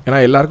 கொடுப்போம். ஏன்னா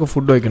எல்லாேருக்கும்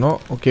ஃபுட் வைக்கணும்.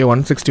 ஓகே,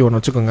 161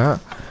 வச்சுக்கோங்க.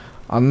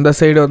 அந்த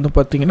சைடு வந்து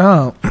பார்த்திங்கன்னா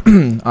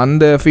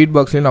அந்த ஃபீட்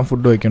பாக்ஸ்லேயும் நான்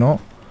ஃபுட்டு வைக்கணும்.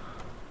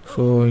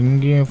 ஸோ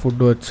இங்கேயும்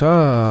ஃபுட்டு வச்சா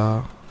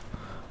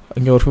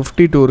இங்கே ஒரு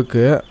 52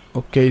 இருக்குது.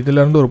 ஓகே,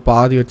 இதிலேருந்து ஒரு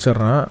பாதி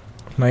வச்சிட்றேன்.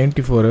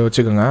 94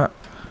 வச்சுக்கோங்க.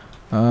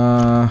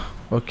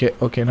 ஓகே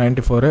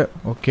 94.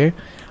 ஓகே,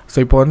 ஸோ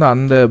இப்போ வந்து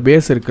அந்த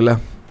பேஸ் இருக்குல்ல,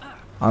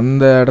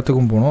 அந்த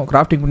இடத்துக்கும் போகணும்.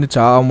 கிராஃப்டிங்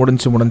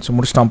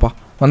முடிச்சிட்டான்ப்பா.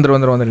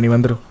 வந்துரு நீ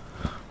வந்துரு.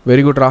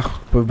 வெரி குட்ரா.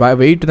 இப்போ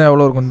வெயிட் தான்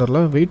எவ்வளோ இருக்குன்னு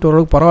தெரில. வெயிட்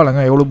ஓரளவுக்கு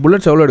பரவாயில்லைங்க.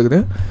 புல்லட்ஸ் எவ்வளோ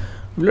எடுக்குது?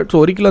 புல்லட்ஸ்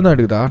 1 கிலோ தான்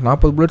எடுக்குதா?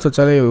 40 புல்லட்ஸ்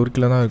வச்சாலே 1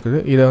 கிலோ தான் இருக்குது.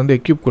 இதை வந்து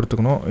எக்யூப்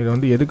கொடுத்துக்கணும். இதை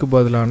வந்து எதுக்கு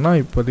பதிலானா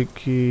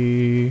இப்போதைக்கு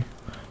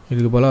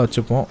இதுக்கு பதிலாக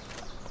வச்சுப்போம்.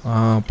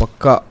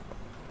 பக்கா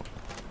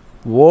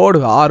ஓடு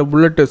 6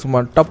 புல்லட்டு சும்மா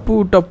டப்பு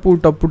டப்பு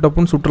டப்பு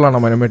டப்புன்னு சுட்டலாம்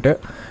நம்ம இனிமேட்டு.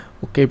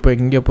 ஓகே இப்போ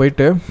இங்கே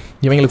போயிட்டு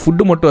இவங்களுக்கு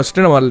ஃபுட்டு மட்டும்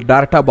வச்சுட்டு நம்ம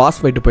டேரெக்டாக பாஸ்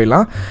ஃபைட்டு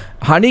போயிடலாம்.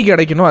 ஹனி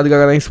கிடைக்கணும்,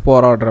 அதுக்காக தான்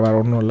போராடுற, வேறு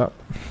ஒன்றும் இல்லை.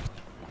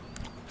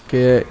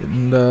 ஓகே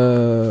இந்த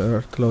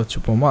இடத்துல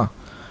வச்சுப்போமா.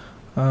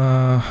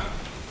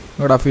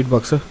 என்னோட ஃபீட்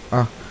பாக்ஸு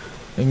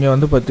இங்கே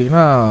வந்து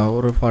பார்த்திங்கன்னா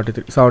ஒரு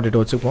 73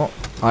 வச்சுப்போம்.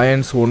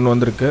 அயன்ஸ் 1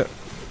 வந்திருக்கு.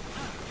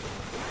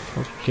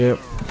 ஓகே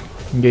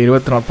இங்கே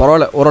 24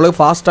 பரவாயில்ல, ஓரளவுக்கு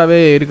ஃபாஸ்ட்டாகவே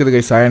இருக்குது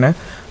கைஸ். அயனை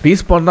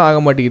ரீஸ்பான் தான் ஆக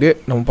மாட்டேங்குது.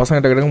 நம்ம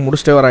பசங்க கிட்ட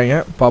முடிச்சுட்டே வராங்க,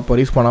 பாப்பா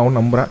ரீஸ்பான் ஆகும்னு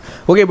நம்புகிறேன்.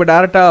 ஓகே இப்போ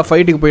டேரெக்டாக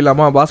ஃபைட்டுக்கு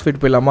போயிடலாமா, பாஸ்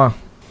ஃபைட் போயிடலாமா.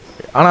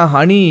 ஆனால்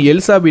ஹனி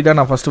எல்சாபி தான்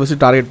நான் ஃபஸ்ட்டு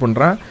டார்கெட்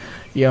பண்ணுறேன்.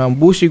 என்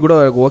பூஷி கூட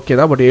ஓகே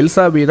தான், பட்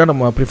எல்சாபி தான்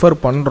நம்ம ப்ரிஃபர்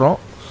பண்ணுறோம்.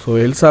 ஸோ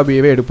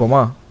எல்சாபியவே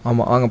எடுப்போமா.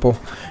 ஆமாம் வாங்க போ,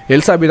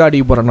 எல்சாபி தான்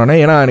அடிக்க போகிறேன் நான்.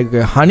 ஏன்னா எனக்கு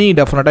ஹனி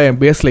டெஃபினட்டாக என்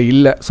பேஸில்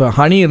இல்லை. ஸோ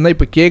ஹனி இருந்தால்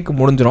இப்போ கேக்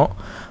முடிஞ்சிடும்.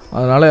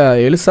 அதனால்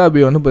எல்சாபி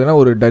வந்து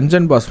பார்த்திங்கன்னா ஒரு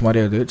டஞ்சன் பாஸ்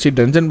மாதிரி. அது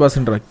டஞ்சன்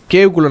பாஸ்ன்ற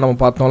கேவுக்குள்ளே நம்ம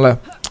பார்த்தோம்ல,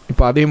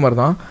 இப்போ அதே மாதிரி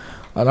தான்.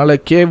 அதனால்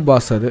கேவ்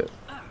பாஸ் அது.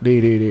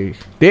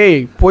 டேய்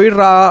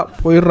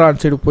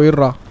போயிடுறான் சரி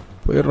போயிடுறா.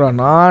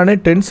 நானே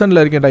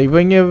டென்ஷனில் இருக்கேன்டா,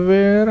 இவங்க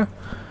வேறு.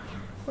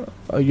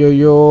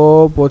 ஐயோ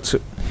போச்சு.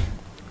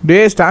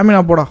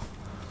 ஸ்டாமினா போடா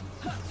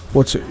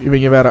போச்சு.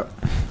 இவங்க வேறு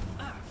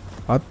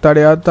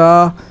ஆத்தா.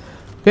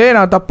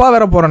 நான் தப்பாக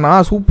வேற போகிறேண்ணா.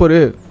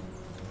 சூப்பரு.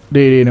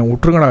 நான்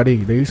விட்ருங்கடா.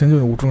 தயவு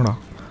செஞ்சு விட்ருங்கடா.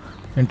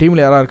 என்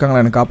டீமில் யாராவது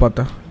இருக்காங்களா எனக்கு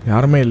காப்பாற்ற?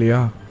 யாருமே இல்லையா?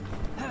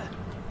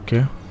 ஓகே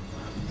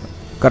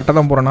கரெக்டாக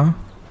தான் போகிறேண்ணா.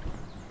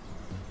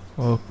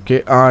 ஓகே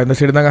இந்த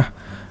சைடு தாங்க.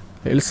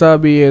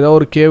 எல்சாபி ஏதோ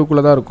ஒரு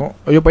கேவுக்குள்ளே தான் இருக்கும்.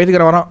 ஐயோ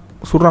பைத்துக்கிற வரான்.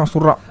 சுடுறான்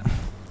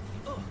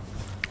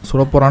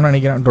சுட போகிறான்னு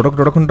நினைக்கிறேன்.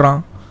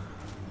 டொடக்குன்றான்.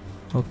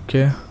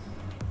 ஓகே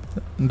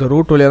இந்த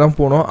ரூட் வழியாக தான்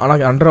போகணும்.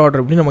 ஆனால் அண்டர்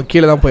வாட்டர் எப்படி நம்ம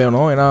கீழே தான்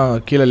போயணும். ஏன்னா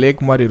கீழே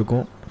லேக் மாதிரி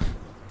இருக்கும்.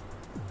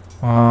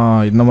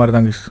 இந்த மாதிரி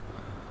தாங்க.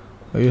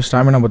 ஐயோ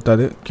ஸ்டாமினா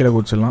பத்தாது, கீழே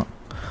குடிச்சிடலாம்.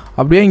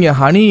 அப்படியே இங்கே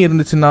ஹனி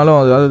இருந்துச்சுனாலும்,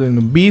 அதாவது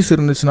இந்த பீஸ்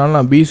இருந்துச்சுனாலும்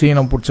நான் பீஸையும்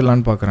நான்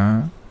பிடிச்சிடலான்னு பார்க்குறேன்.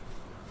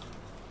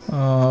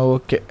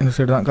 ஓகே இந்த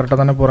சைடு தான் கரெக்டாக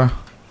தானே போகிறேன்.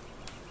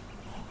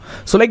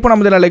 ஸோ லைக்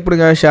பண்ணாமல் லைக்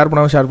பண்ணுங்க, ஷேர்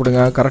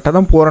பண்ணுங்க. கரெக்டாக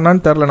தான்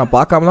போகிறேன்னான்னு தெரில, நான்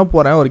பார்க்காம தான்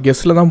போகிறேன். ஒரு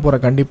கெஸ்ட்டில் தான்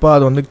போகிறேன். கண்டிப்பாக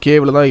அது வந்து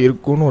கேவில் தான்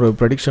இருக்கும்னு ஒரு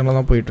ப்ரெடிக்ஷனில்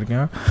தான்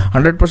போயிட்டுருக்கேன்.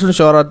 100%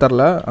 ஷோராக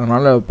தெரில,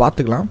 அதனால்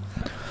பார்த்துக்கலாம்.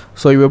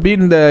 ஸோ இப்போ எப்படி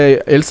இந்த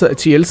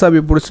எல்சாபி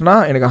பிடிச்சினா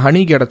எனக்கு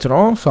ஹனி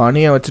கிடச்சிரும். ஸோ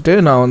ஹனியை வச்சுட்டு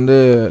நான் வந்து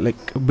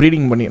லைக்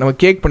ப்ரீடிங் பண்ணி நம்ம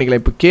கேக்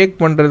பண்ணிக்கலாம். இப்போ கேக்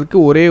பண்ணுறதுக்கு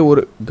ஒரே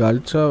ஒரு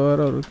கல்ச்சா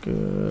வேறு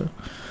இருக்குது.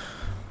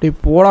 அப்படி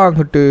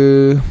போடாங்கிட்டு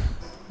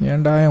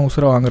ஏன்டா என்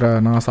உசுரை வாங்குற,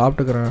 நான்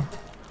சாப்பிட்டுக்கிறேன்.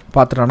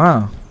 பார்த்துட்டானா?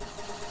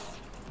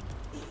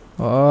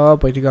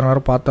 பைத்தியக்காரன்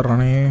வேறு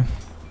பார்த்துட்றானே.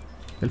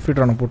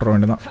 எல்ஃபிட்ரானை போட்டுற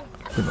வேண்டியதான்.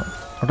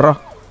 அட்ரா.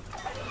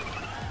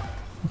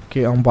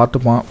 ஓகே அவன்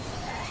பார்த்துப்பான்.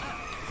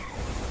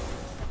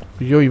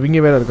 ஐயோ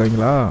இவங்க வேறு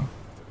இருக்காங்களா?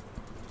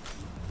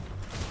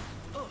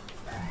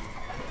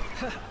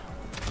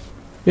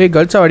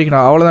 கல்ச்சா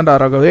அடிக்கணும். அவ்வளோதான்டா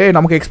ராகவ்.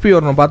 நமக்கு எக்ஸ்பி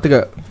வரணும்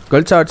பார்த்துக்க.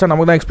 கல்ச்சா அடிச்சா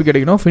நமக்கு தான் எக்ஸ்பி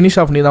கிடைக்கணும். ஃபினிஷ்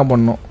ஆஃப் நீ தான்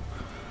பண்ணணும்.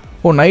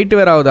 நைட்டு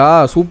வேறு ஆகுதா?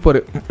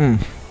 சூப்பர்.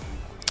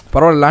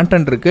 பரவாயில்ல.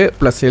 லேண்டன் இருக்குது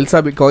ப்ளஸ்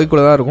எல்சாபி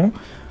கோய்க்குள்ளே தான் இருக்கும்.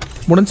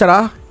 முடிஞ்சாடா?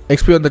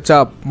 எக்ஸ்பி வந்துச்சா?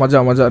 மஜா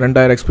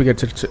 2000 எக்ஸ்பி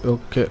கிடச்சிருச்சு.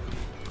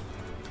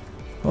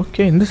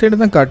 ஓகே இந்த சைடு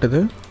தான் காட்டுது.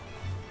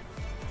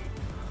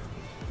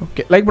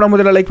 ஓகே லைக்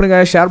பண்ணாமல் லைக்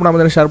பண்ணுங்கள், ஷேர்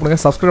பண்ணாமல் ஷேர்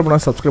பண்ணுங்கள், சப்ஸ்கிரைப்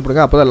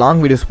பண்ணுங்கள். அப்போ தான்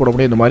லாங் வீடியோஸ் போட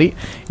முடியும். இந்த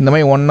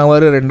மாதிரி 1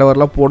 ஹவர் 2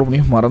 ஹவர்லாம் போட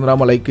முடியும்.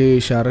 மறந்துடாமல் லைக்கு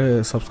ஷேரு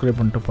சப்ஸ்கிரைப்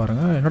பண்ணிட்டு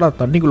பாருங்கள். என்னடா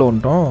தண்ணிக்குள்ளே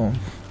வந்துட்டோம்.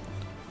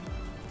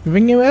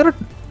 இவங்க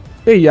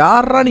வேறு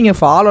யாரா நீங்கள்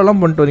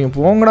ஃபாலோலாம் பண்ணிட்டு வரீங்க?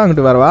 போங்கடா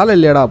அங்கிட்டு, வேறு வேலை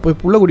இல்லையாடா? போய்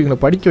புள்ள குடிங்களை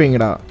படிக்க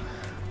வைங்கடா.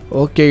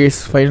 ஓகே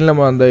ஃபைனல்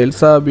நம்ம அந்த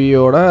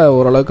எல்சாபியோட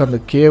ஓரளவுக்கு அந்த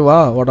கேவா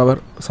வாட்டவர்.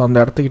 ஸோ அந்த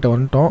இடத்துக்கிட்ட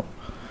வந்துட்டோம்.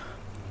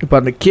 இப்போ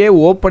அந்த கேவ்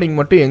ஓப்பனிங்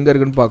மட்டும் எங்கே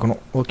இருக்குன்னு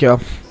பார்க்கணும். ஓகேவா?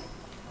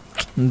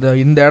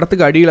 இந்த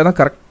இடத்துக்கு அடியில் தான்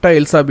கரெக்டாக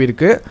எல்சாபி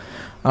இருக்குது.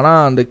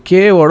 ஆனால் அந்த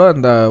கேவோட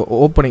அந்த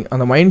ஓப்பனிங்,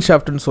 அந்த மைண்ட்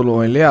ஷாஃப்ட்டுன்னு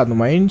சொல்லுவோம் இல்லையா, அந்த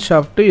மைண்ட்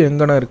ஷாஃப்ட்டு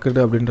எங்கேனா இருக்குது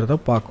அப்படின்றத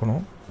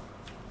பார்க்கணும்.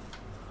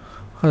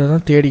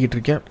 அதுதான் தேடிக்கிட்டு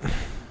இருக்கேன்.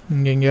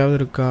 இங்கே எங்கேயாவது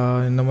இருக்கா?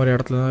 இந்த மாதிரி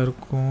இடத்துல தான்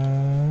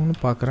இருக்கும்னு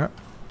பார்க்குறேன்.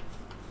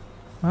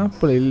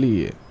 ஆப்பிள்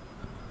இல்லையே.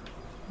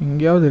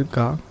 எங்கேயாவது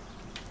இருக்கா?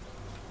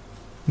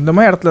 இந்த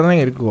மாதிரி இடத்துல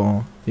தான் இருக்கும்.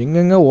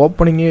 எங்கெங்கே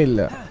ஓப்பனிங்கே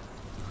இல்லை,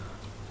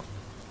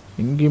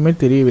 எங்கேயுமே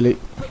தெரியவில்லை.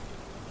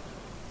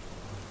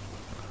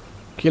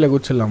 கீழே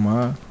குச்சிடலாமா?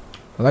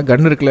 அதான்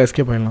கன் இருக்குல்ல,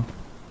 எஸ்கேப் பண்ணிடலாம்.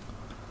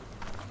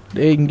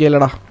 இங்கே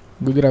இல்லைடா.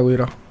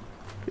 குதிரா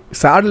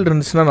சேடில்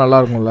இருந்துச்சுன்னா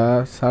நல்லாயிருக்கும்ல.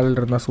 சேடில்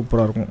இருந்தால்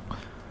சூப்பராக இருக்கும்.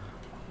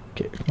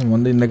 ஓகே நம்ம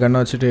வந்து இந்த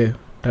கன்னை வச்சுட்டு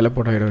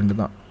டெலப்போர்ட் ஆகிட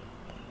வேண்டியதுதான்.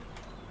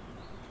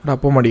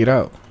 போக மாட்டேங்கிறா.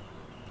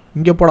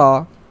 இங்கே போடா.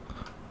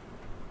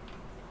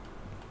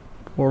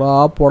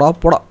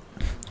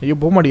 ஐயோ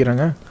போக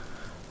மாட்டேங்கிறாங்க.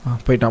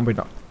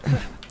 போயிட்டான்.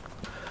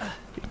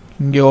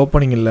 இங்கே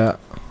ஓப்பனிங் இல்லை.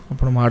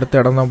 அப்போ நம்ம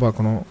அடுத்த இடம் தான்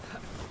பார்க்கணும்.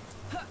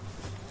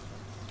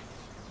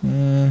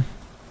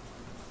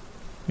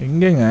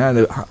 எங்கேங்க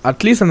அது?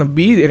 அட்லீஸ்ட் அந்த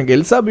பி எனக்கு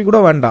எல்சாபி கூட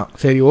வேண்டாம்.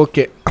 சரி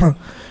ஓகே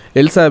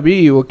எல்சாபி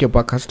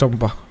ஓகேப்பா,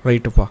 கஷ்டம்ப்பா,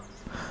 ரைட்டுப்பா.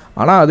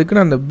 ஆனால்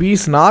அதுக்குன்னு அந்த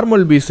பீஸ்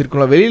நார்மல் பீஸ்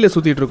இருக்குல்ல, வெளியில்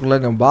சுற்றிட்டு இருக்குல்ல,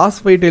 இங்கே பாஸ்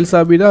ஃபைட்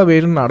எல்சாபி தான்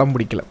வேணும்னு அடம்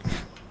பிடிக்கல.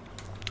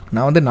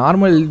 நான் வந்து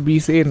நார்மல்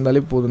பீஸே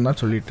இருந்தாலே போதும் தான்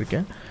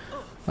சொல்லிகிட்ருக்கேன்.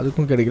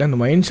 அதுக்கும் கிடைக்கல. இந்த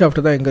மைண்ட்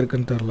ஷாஃப்ட்டு தான் எங்கே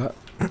இருக்குன்னு தெரில.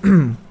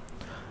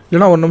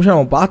 இல்லைனா ஒரு நிமிஷம்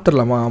நம்ம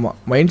பார்த்துடலாமா? ஆமாம்,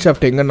 மைண்ட்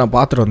ஷாஃப்ட் எங்கன்னு நான்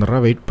பார்த்துட்டு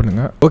வந்துடுறேன், வெயிட்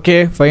பண்ணுங்கள். ஓகே,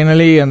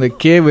 ஃபைனலி அந்த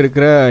கேவ்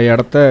இருக்கிற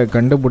இடத்த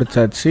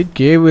கண்டுபிடிச்சாச்சு.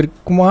 கேவ்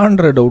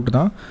இருக்குமான்ற டவுட்டு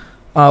தான்.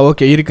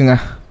 ஓகே இருக்குங்க.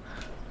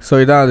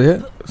 ஸோ இதான் அது.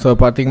 ஸோ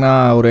பார்த்திங்கன்னா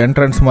ஒரு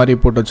என்ட்ரன்ஸ் மாதிரி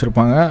போட்டு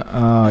வச்சுருப்பாங்க.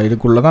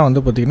 இதுக்குள்ளே தான்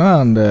வந்து பார்த்திங்கன்னா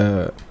அந்த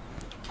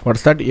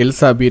வாட்ஸ் தட்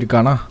எல்சாபி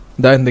இருக்கானா,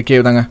 இந்த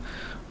கேவ் தாங்க.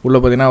 உள்ளே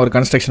பார்த்திங்கன்னா ஒரு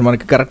கன்ஸ்ட்ரக்ஷன் மாதிரி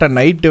இருக்குது. கரெக்டாக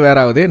நைட்டு வேறு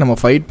ஆகுது. நம்ம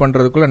ஃபைட்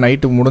பண்ணுறதுக்குள்ளே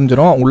நைட்டு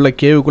முடிஞ்சிடும். உள்ளே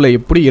கேவுக்குள்ளே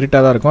எப்படி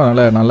இருட்டாக தான் இருக்கும்.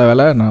 அதனால் நல்ல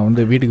வேலை நான்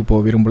வந்து வீட்டுக்கு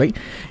போக விரும்பலை.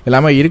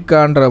 எல்லாமே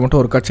இருக்கான்றதை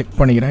மட்டும் ஒருக்கா செக்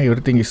பண்ணிக்கிறேன்.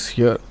 Everything is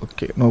here.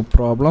 Okay, no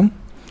problem.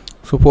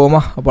 So போமா,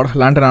 அப்பாடா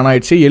லேண்டன் ஆன்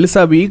ஆகிடுச்சு.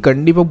 எலிசாபி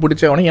கண்டிப்பாக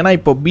பிடிச்சவனே. ஏன்னா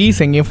இப்போ பீஸ்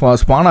எங்கேயும்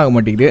ஸ்பான் ஆக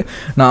மாட்டேங்குது.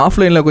 நான்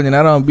ஆஃப்லைனில் கொஞ்சம்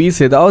நேரம் பீஸ்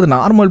ஏதாவது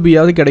நார்மல்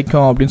பீயாவது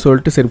கிடைக்கும் அப்படின்னு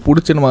சொல்லிட்டு சரி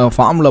பிடிச்சி நம்ம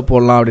ஃபார்மில்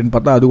போடலாம் அப்படின்னு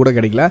பார்த்தா அது கூட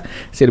கிடைக்கல.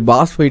 சரி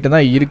பாஸ் ஃபைட்டு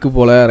தான் இருக்குது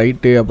போல்,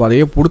 ரைட்டு. அப்போ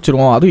அதையே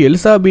பிடிச்சிருவோம். அதுவும்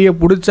எலிசாபியை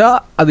பிடிச்சா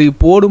அது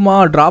போடுமா,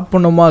 ட்ராப்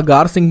பண்ணுமா,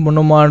 கார்சிங்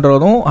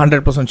பண்ணுமான்றதும்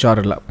 100%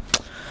 ஷார் இல்லை.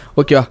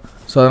 ஓகேவா?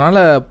 ஸோ அதனால்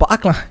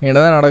பார்க்கலாம் என்ன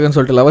தான் நடக்குன்னு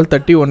சொல்லிட்டு. லெவல்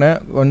 31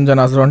 கொஞ்சம்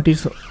நான்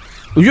 20.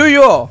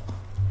 ஐயோ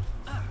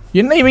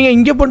என்ன இவங்க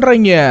இங்கே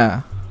பண்ணுறாங்க?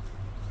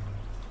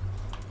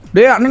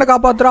 டே அண்ணனை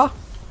காப்பாத்துறா.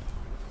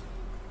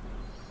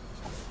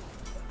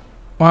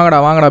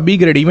 வாங்கடா பி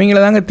கிரேட். இவங்கள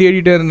தாங்க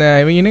தேடிட்டே இருந்தேன்.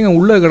 இவங்க என்னங்க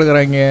உள்ளே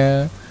கிடக்குறாங்க?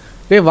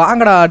 டே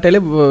வாங்கடா.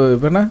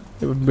 என்ன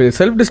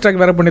செல்ஃப்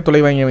டிஸ்ட்ராக்ட் வேறு பண்ணி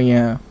தொலைவாங்க இவங்க.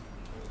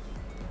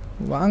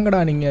 வாங்கடா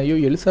நீங்கள். ஐயோ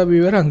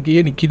எலிசாபி வேறு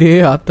அங்கேயே நிற்கிதே.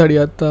 ஆத்தாடி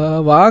ஆத்தா.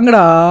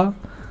 வாங்கடா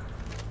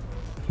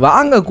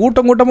வாங்க.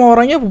 கூட்டமாக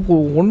வராங்க,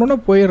 ஒன்று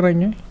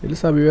போயிடுறாங்க.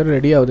 எலிசாபி வேறு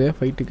ரெடி ஆகுது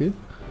ஃபைட்டுக்கு.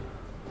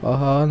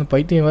 ஆஹா, அந்த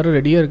பைத்தியம் வேறு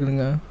ரெடியாக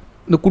இருக்குதுங்க.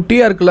 இந்த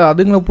குட்டியாக இருக்குல்ல,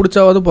 அதுங்களை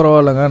பிடிச்சாவது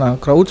பரவாயில்லைங்க. நான்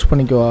க்ரௌச்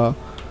பண்ணிக்குவா.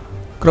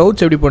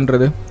 க்ரௌச் எப்படி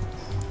பண்ணுறது?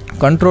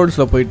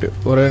 கண்ட்ரோல்ஸில் போயிட்டு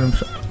ஒரே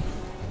நிமிஷம்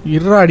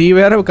இருறா. அடி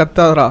வேறு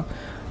கத்தாதரா.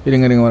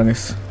 இருங்க வரங்க.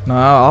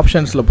 நான்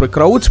ஆப்ஷன்ஸில் போய்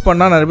க்ரௌச்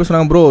பண்ணால் நிறைய பேர்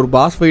சொன்னாங்க ப்ரோ ஒரு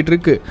பாஸ் ஃபைட்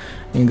இருக்குது,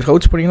 நீங்கள்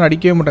க்ரௌச் பண்ணிங்கன்னா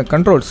அடிக்கவே மாட்டேன்.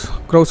 Controls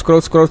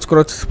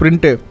crouch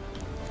sprint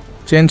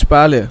change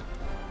bale.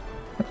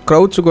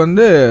 க்ரௌச்சுக்கு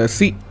வந்து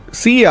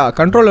சியா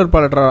கண்ட்ரோலர்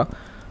பாலட்ரா.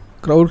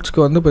 க்ரௌச்சுக்கு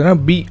வந்து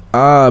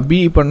பார்த்தீங்கன்னா பி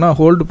பண்ணால்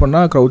ஹோல்டு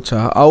பண்ணால் க்ரௌச்சா.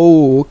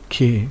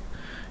 ஓகே,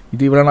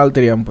 இது இவ்வளோ நாள்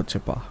தெரியாமல்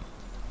போச்சேப்பா.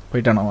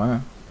 போயிட்டான் அவன்.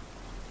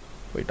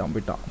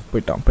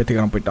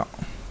 போயிட்டான்.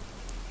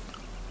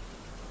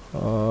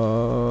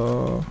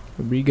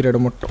 பி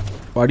கிரேடு மட்டும்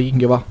வாடி.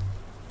 இங்கே வா.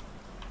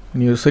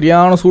 நீ ஒரு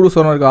சரியான சூடு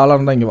சொன்ன இருக்க ஆளாக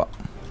இருந்தால் இங்கே வா.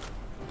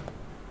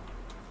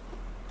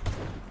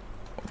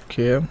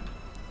 ஓகே.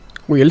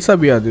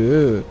 எல்சாபியா அது?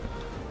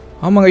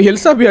 ஆமாங்க,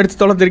 எல்சாபி அடித்து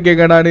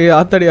தொலைத்திருக்கேங்க நான்.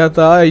 ஆத்தாடி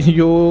ஆத்தா.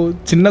 ஐயோ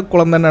சின்ன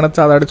குழந்தைன்னு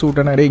நினச்சா அதை அடிச்சு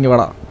விட்டேன். அடே இங்கே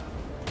வாடா.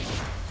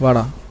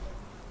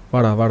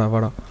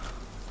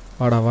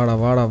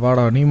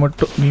 நீ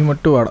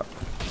மட்டும் வாடா.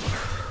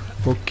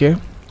 ஓகே.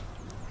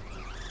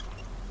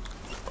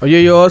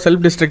 ஐயோ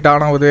செல்ஃப் டிஸ்ட்ராக்ட்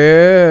ஆனாவது.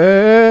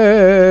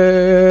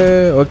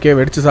 ஓகே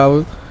வெடிச்சு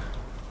சாவு.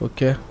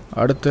 ஓகே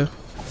அடுத்து.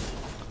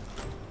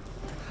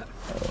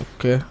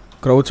 ஓகே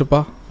க்ரௌச்சுப்பா.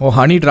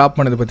 ஹனி ட்ராப்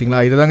பண்ணுது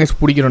பார்த்தீங்களா? இதை தாங்க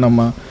பிடிக்கணும்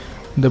நம்ம.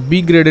 இந்த பி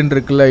கிரேடுன்னு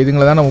இருக்குல்ல,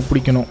 இதுங்களை தான் நம்ம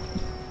பிடிக்கணும்.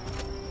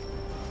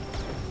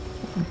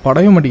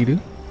 படவே மாட்டேங்குது.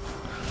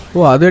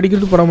 அது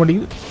அடிக்கிறது பட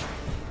மாட்டேங்குது.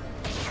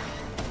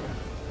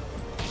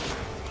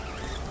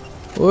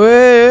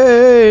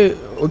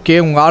 ஓகே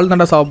உங்கள் ஆள்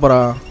தாண்டா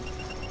சாப்பிட்றா.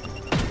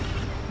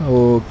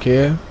 ஓகே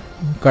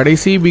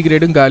கடைசி பி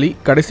கிரேடும் காலி.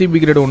 கடைசி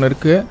பி கிரேடு ஒன்று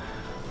இருக்குது,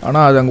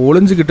 ஆனால் அது அங்கே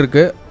ஒளிஞ்சிக்கிட்டு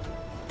இருக்கு.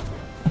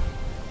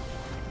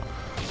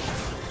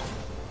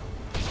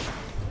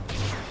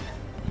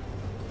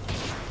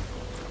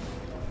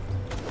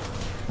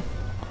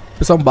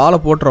 பேசாம பாலை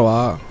போட்டுறவா?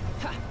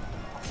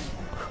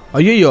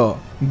 ஐயோ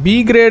பி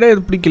கிரேடே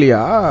இது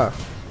பிடிக்கலையா?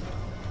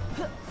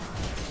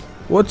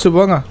 ஓச்சு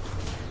போங்க.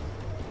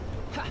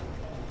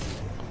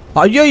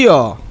 ஐயோ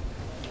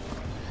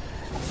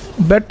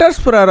பெட்டர்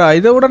ஸ்ப்ராரா?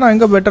 இதை விட நான்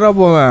எங்கே பெட்டராக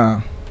போவேன்?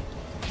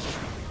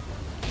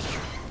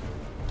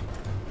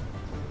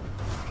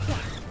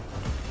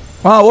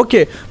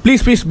 ஓகே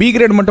ப்ளீஸ் பி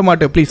கிரேட் மட்டும்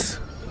மாட்டேன் ப்ளீஸ்.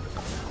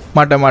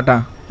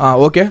 மாட்டேன்.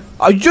 ஓகே.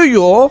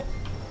 ஐயோ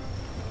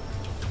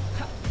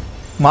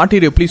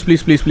மாட்டிடு ப்ளீஸ்.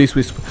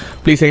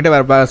 என்கிட்ட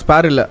வேறு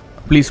ஸ்பேர் இல்லை.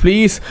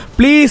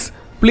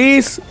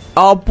 ப்ளீஸ்.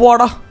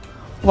 அப்போடா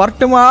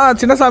வரட்டுமா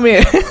சின்னசாமி?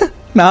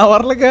 நான்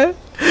வரலங்க.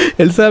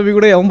 எல்சாபி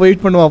கூட எவன்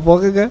வெயிட் பண்ணுவான்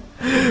போகங்க.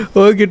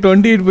 ஓகே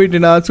 28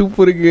 போயிட்டுண்ணா.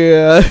 சூப்பருக்கு.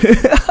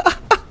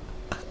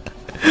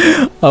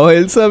 அவன்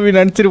எல்சாபி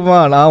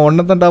நினச்சிருப்பான் நான்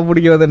ஒன்றை தான்டா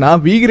பிடிக்க வந்தேன்,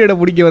 நான் பி கிரேடை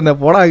பிடிக்க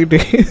வந்தேன் போடாக்கிட்டு.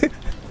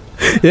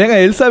 ஏங்க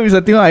எல்சாபி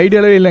சத்தியமாக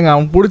ஐடியாவே இல்லைங்க.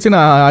 அவன் பிடிச்சி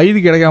நான் ஐது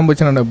கிடைக்காம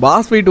போச்சு. நான்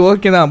பாஸ் ஃபைட்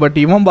ஓகே தான், பட்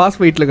இவன் பாஸ்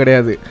ஃபைட்டில்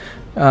கிடையாது.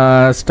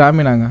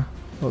 ஸ்டாமினாங்க.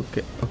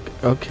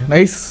 Okay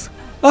nice.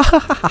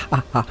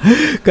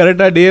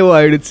 கரெக்டாக டேவ்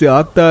ஆகிடுச்சு.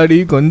 ஆத்தாடி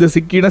கொஞ்சம்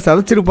சிக்கினா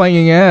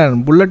சதைச்சிருப்பாங்க.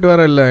 புல்லட்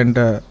வேறு இல்லை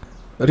என்கிட்ட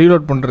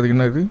ரீலோட் பண்ணுறதுக்கு.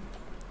 என்ன இது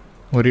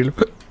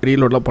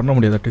ரீலோட்லாம் பண்ண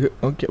முடியாதாட்டுக்கு.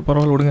 ஓகே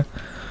பரவாயில்ல விடுங்க.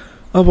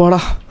 அப்பாடா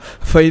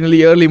ஃபைனலி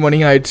ஏர்லி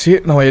மார்னிங் ஆகிடுச்சு.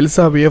 நம்ம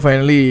எல்சாபியே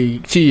ஃபைனலி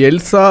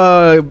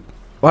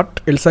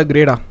எல்சா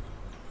கிரேடா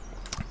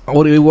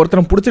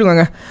ஒருத்தனை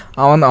பிடிச்சிருக்காங்க.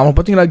 அவன்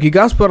பார்த்தீங்களா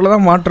கிகாஸ்பரில்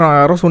தான் மாட்டுறான்.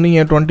 யாரோ சொன்னீங்க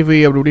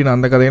 25 அப்படி இப்படின்னு.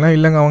 அந்த கதையெல்லாம்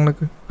இல்லைங்க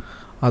அவனுக்கு.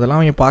 அதெல்லாம்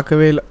அவங்க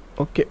பார்க்கவே இல்லை.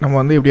 ஓகே நம்ம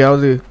வந்து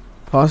எப்படியாவது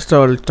ஃபாஸ்ட்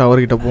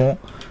டவர்கிட்ட போவோம்.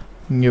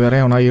 இங்கே வேற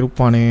எவனா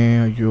இருப்பானே.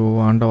 ஐயோ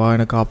ஆண்டவா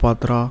எனக்கு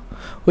காப்பாத்துறா.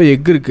 ஓ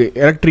எக் இருக்குது,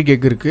 எலக்ட்ரிக்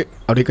எக் இருக்குது.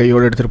 அப்படியே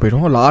கையோடு எடுத்துகிட்டு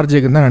போயிடுவோம். லார்ஜ்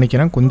எக்குன்னு தான்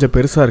நினைக்கிறேன், கொஞ்சம்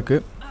பெருசாக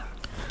இருக்குது.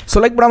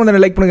 ஸோ லைக்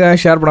பண்ணாமல் லைக் பண்ணுங்கள்,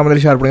 ஷேர்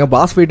பண்ணாமல் ஷேர் பண்ணுங்கள்.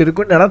 பாஸ் ஃபைட்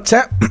இருக்குன்னு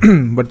நினச்சேன்,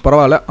 பட்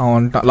பரவாயில்ல, அவன்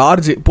வந்துட்டான்.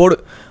 லார்ஜ் போடு.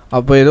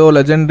 அப்போ ஏதோ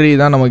லெஜெண்ட்ரி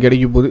தான் நமக்கு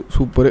கிடைக்க போகுது.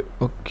 சூப்பரு.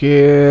 ஓகே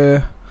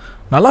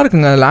நல்லா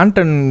இருக்குங்க.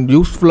 லேண்டன்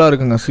யூஸ்ஃபுல்லாக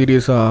இருக்குங்க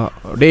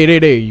சீரியஸாக.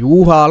 டே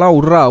யூஹாலாம்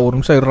விட்றா, ஒரு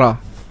நிமிஷம் இருறா.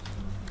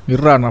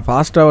 நான்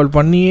ஃபாஸ்ட் ட்ராவல்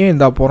பண்ணியே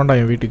இந்த போகிறேன்டா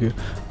என் வீட்டுக்கு.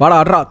 வாடா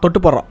அட்ரா, தொட்டு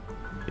போடுறான்.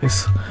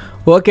 S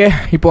okay.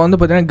 இப்போ வந்து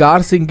பார்த்தீங்கன்னா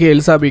கார்சிங்க்கு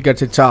எல்சாபி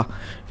கிடச்சிச்சா.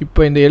 இப்போ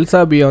இந்த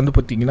எல்சாபியை வந்து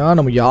பார்த்திங்கன்னா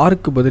நம்ம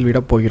யாருக்கு பதில் விட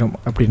போகிறோம்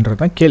அப்படின்றது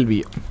தான் கேள்வி.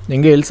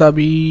 எங்கே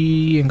எல்சாபி,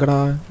 எங்கடா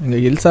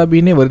எங்கள்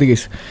எல்சாபின்னே வருது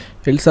கேஸ்.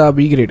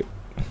 எல்சாபி கிரேடு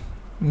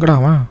எங்கடா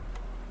அவன்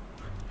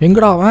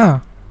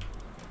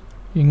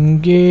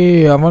இங்கே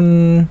அவன்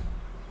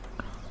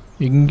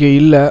இங்கே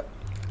இல்லை.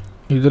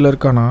 இதில்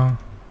இருக்கானா?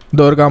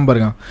 இந்த இருக்காம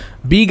பாருங்க,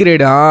 பி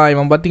கிரேடா.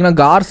 இவன் பார்த்திங்கன்னா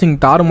கார்சிங்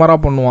தாறுமாறாக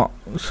பண்ணுவான்.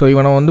 ஸோ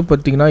இவனை வந்து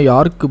பார்த்திங்கன்னா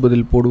யாருக்கு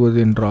பதில் போடுவது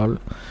என்றால்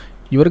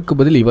இவருக்கு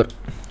பதில் இவர்.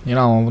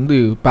 ஏன்னா அவன் வந்து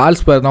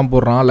பால்ஸ் பேர் தான்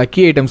போடுறான்,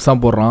 லக்கி ஐட்டம்ஸ்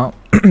தான் போடுறான்.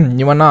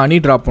 இவன்னா ஹனி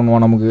ட்ராப்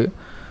பண்ணுவான் நமக்கு.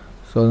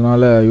 ஸோ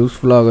அதனால்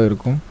யூஸ்ஃபுல்லாக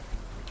இருக்கும்.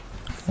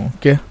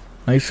 Okay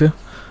nice.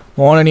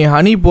 உன்னை நீ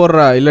ஹனி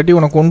போடுற, இல்லாட்டி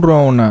உன்னை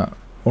கொண்டுருவான்.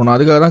 உன்னை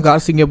அதுக்காக தான்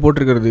கார்சிங்கே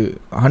போட்டிருக்கிறது.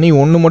 ஹனி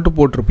ஒன்று மட்டும்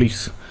போட்டுரு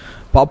ப்ளீஸ்.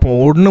 பார்ப்போம்,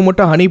 ஒன்று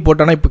மட்டும் ஹனி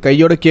போட்டானா இப்போ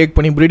கையோட கேக்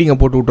பண்ணி ப்ரீடிங்கை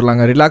போட்டு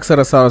விட்டுருலாங்க. ரிலாக்ஸர்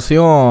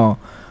ரசாரஸையும்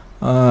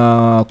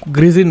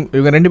கிரிசின்,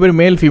 இவங்க 2 பேரும்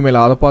மேல் ஃபீமேல்,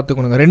 அதை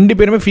பார்த்துக்கணுங்க. 2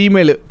 பேருமே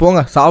ஃபீமேலு.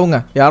 போங்க சாவுங்க.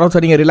 யாரோ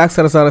சரிங்க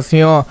ரிலாக்ஸர்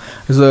ரசாரஸையும்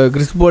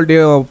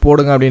கிறிஸ்போல்ட்டையும்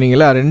போடுங்க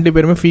அப்படின்னீங்களா. 2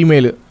 பேருமே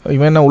ஃபீமேலு.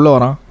 இவன் என்ன உள்ளே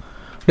வரான்?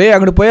 டேய்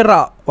அங்கிட்டு போயிடுறா,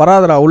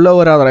 வராதரா, உள்ளே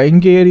வராதரா.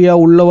 எங்கள் ஏரியா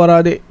உள்ளே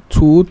வராதே.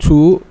 சூ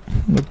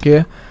ஓகே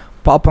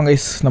பார்ப்போம்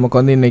கைஸ், நமக்கு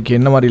வந்து இன்றைக்கி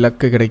என்ன மாதிரி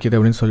லக்கு கிடைக்கிது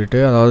அப்படின்னு சொல்லிட்டு.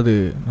 அதாவது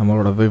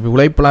நம்மளோட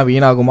உழைப்பெல்லாம்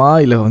வீணாகுமா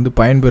இல்லை வந்து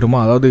பயன்பெறுமா?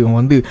 அதாவது இவன்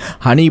வந்து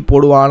ஹனி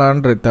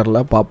போடுவானான்றது தெரில.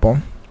 பார்ப்போம்.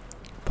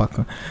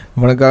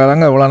 இவனுக்காக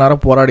தாங்க இவ்வளோ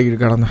நேரம் போராடிக்கிட்டு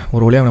கிடந்தேன்.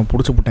 ஒரு வழியாக அவனை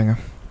பிடிச்சி விட்டேங்க.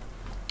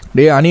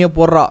 டே ஹனியை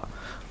போடுறா.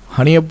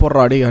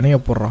 டே ஹனியை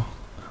போடுறா.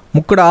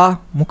 முக்குடா,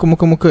 முக்கு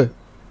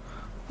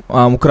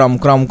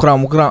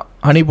முக்குறான்.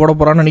 ஹனி போட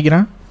போகிறான்னு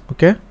நினைக்கிறேன்.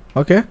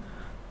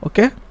 ஓகே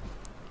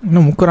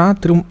இன்னும் முக்குறான்.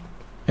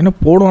 என்ன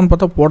போடுவான்னு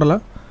பார்த்தா போடலை.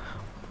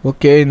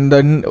 ஓகே இந்த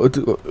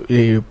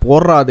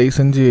போடுறா, அதை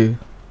செஞ்சு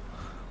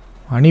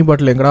ஹனி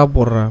பாட்டில் எங்கடா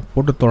போடுற?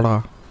 போட்டு தோடா.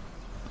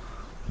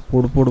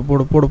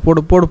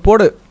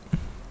 போடு.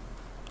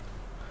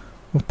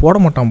 போட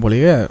மாட்டான்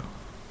போலையே.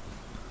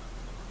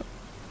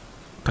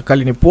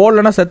 தக்காளி நீ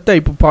போடலன்னா செத்த.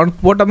 இப்போ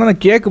போட்டால் தான்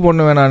நான் கேக்கு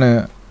பண்ணுவேன். நான்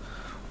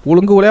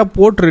ஒழுங்கு ஒலையாக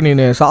போட்டுரு, நீ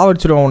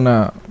சாவடிச்சிடுவேன் உன்னை.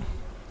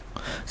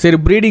 சரி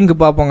ப்ரீடிங்க்கு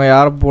பார்ப்போங்க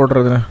யாரை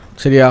போடுறதுன்னு.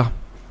 சரியா,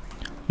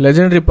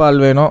 லெஜெண்டரி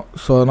பால் வேணும்.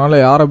 ஸோ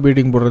அதனால் யாரை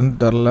ப்ரீடிங் போடுறதுன்னு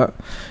தெரில.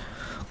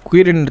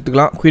 குயிரின்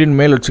எடுத்துக்கலாம். குயிரின்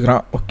மேல்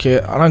வச்சுக்கிறான். ஓகே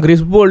ஆனால்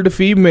கிறிஸ்போல்டு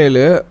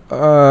ஃபீமேலு.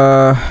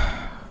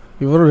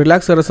 இவரும்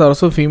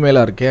ரிலாக்ஸரஸும்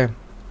ஃபீமேலாக இருக்கே.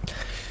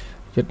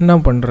 என்ன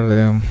பண்ணுறது?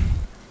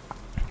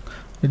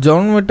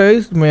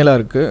 ஜாமெட்டைஸ் மேலாக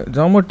இருக்குது.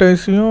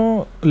 ஜாமெட்டைஸையும்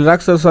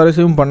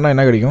ரிலாக்ஸரஸையும் பண்ணால்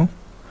என்ன கிடைக்கும்?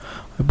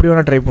 எப்படி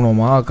வேணால் ட்ரை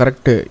பண்ணுவோமா?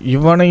 கரெக்டு.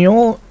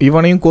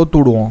 இவனையும் கோத்து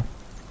விடுவோம்.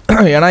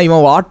 ஏன்னா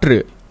இவன் வாட்ரு,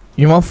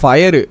 இவன்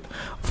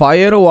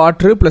ஃபயரு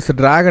வாட்ரு ப்ளஸ்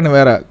ட்ராகன்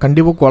வேறு.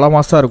 கண்டிப்பாக கொலை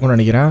மாசாக இருக்கும்னு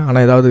நினைக்கிறேன்.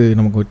 ஆனால் ஏதாவது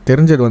நமக்கு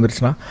தெரிஞ்சது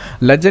வந்துருச்சுன்னா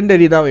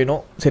லெஜெண்டரி தான்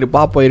வேணும். சரி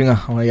பார்ப்போம் இருங்க.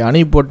 அவன்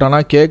ஹனி போட்டானா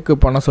கேக்கு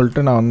பண்ண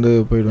சொல்லிட்டு நான் வந்து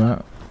போயிடுவேன்.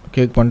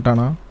 கேக்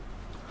பண்ணிட்டானா?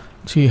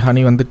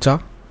 ஹனி வந்துச்சா?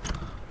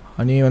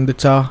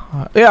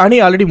 ஹனி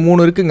ஆல்ரெடி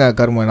 3 இருக்குங்க.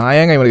 கருமை நான்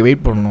ஏங்க இவனுக்கு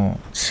வெயிட் பண்ணணும்?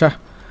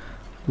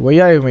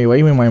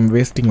 வை M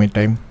wasting my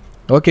time.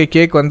 Okay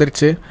cake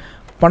வந்துருச்சு.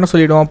 பண்ண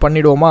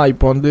பண்ணிவிடுவோமா?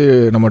 இப்போ வந்து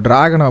நம்ம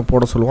ட்ராகனை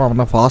போட சொல்லுவோம்.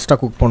 அவன் தான் ஃபாஸ்ட்டாக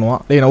குக்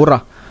பண்ணுவான். டேய் நவுறா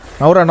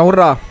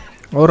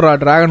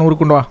ட்ராகன்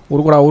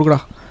உருக்குடா.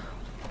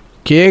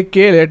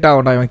 கேக்கே லேட்டாக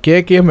வேண்டாம். இவன்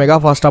கேக்கே மெகா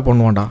ஃபாஸ்ட்டாக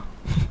பண்ணுவான்டா.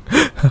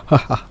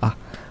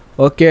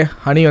 ஓகே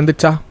ஹனி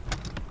வந்துச்சா?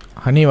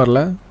 ஹனி வரல.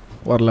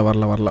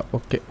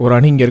 ஓகே ஒரு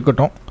ஹனி இங்கே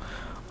இருக்கட்டும்.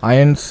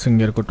 அயன்ஸ்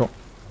இங்கே இருக்கட்டும்.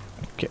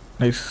 Okay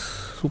nice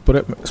super.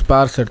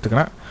 ஸ்பேர்ஸ்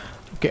எடுத்துக்கிறேன்.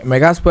 ஓகே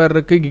மெகா ஸ்பேர்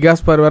இருக்குது, கிகா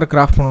ஸ்பேர் வேறு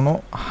கிராஃப்ட் பண்ணணும்.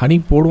 ஹனி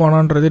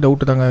போடுவானான்றதே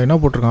டவுட்டு தாங்க. என்ன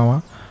போட்டிருக்கான்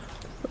அவன்?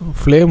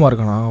 ஃப்ளேமாக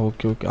இருக்கானா?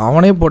 ஓகே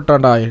அவனே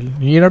போட்டான்டா.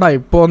 நீ என்னடா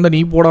இப்போ வந்து நீ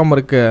போடாமல்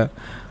இருக்க?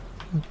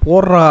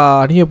 போடுறா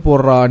ஹனியை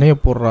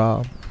போடுறா.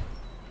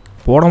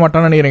 போட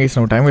மாட்டான்னு நினைக்கிறேன் கைஸ்.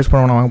 நம்ம டைம் வேஸ்ட்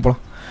பண்ண வாங்க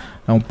போகலாம்.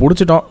 நம்ம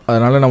பிடிச்சிட்டோம்,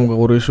 அதனால்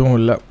நமக்கு ஒரு விஷயமும்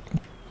இல்லை.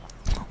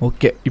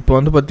 ஓகே இப்போ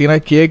வந்து பார்த்திங்கன்னா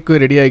கேக்கு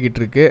ரெடி ஆகிக்கிட்டு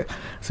இருக்கு.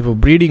 ஸோ இப்போ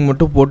ப்ரீடிங்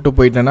மட்டும் போட்டு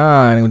போயிட்டேன்னா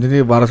எனக்கு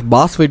வந்து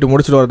பாஸ் ஃபைட்டு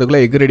முடிச்சுட்டு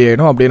வரதுக்குள்ளே எக் ரெடி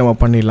ஆகிடும். அப்படியே நம்ம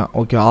பண்ணிடலாம்.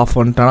 ஓகே ஆஃப்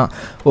பண்ணிட்டேன்னா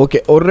ஓகே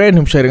ஒரே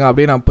நிமிஷம் இருங்க.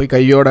 அப்படியே நான் போய்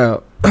கையோட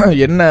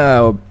என்ன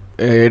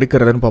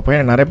எடுக்கிறதுன்னு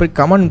பார்ப்பேன். நிறைய பேர்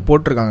கமெண்ட்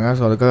போட்டிருக்காங்க.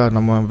 ஸோ அதுக்காக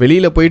நம்ம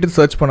வெளியில் போயிட்டு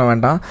சர்ச் பண்ண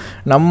வேண்டாம்.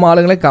 நம்ம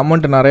ஆளுங்களே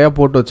கமெண்ட் நிறையா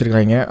போட்டு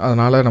வச்சுருக்காங்க.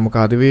 அதனால் நமக்கு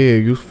அதுவே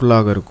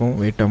யூஸ்ஃபுல்லாக இருக்கும்.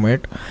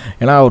 வெயிட்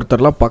ஏன்னா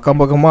ஒருத்தர்லாம்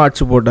பக்கமாக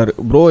அடிச்சு போட்டார்,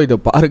 ப்ரோ இதை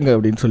பாருங்கள்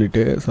அப்படின்னு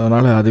சொல்லிட்டு. ஸோ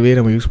அதனால் அதுவே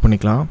நம்ம யூஸ்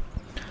பண்ணிக்கலாம்.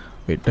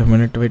 Wait a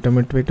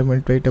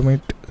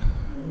minute.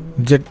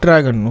 Jet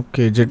dragon.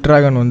 Okay ZED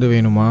dragon வந்து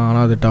வேணுமா?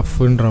 ஆனால் அது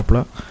டஃப்ன்றாப்புல.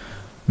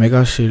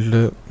 Mega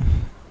shield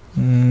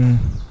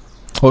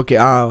okay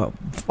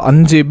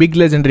 5 big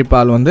legendary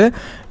பால் வந்து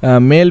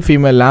மேல்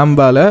ஃபீமேல்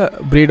லேம்பால்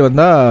ப்ரீட்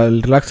வந்தால்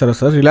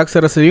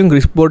ரிலாக்ஸரஸையும்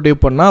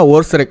கிறிஸ்போர்ட்டையும் பண்ணால்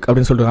ஓர்சரெக்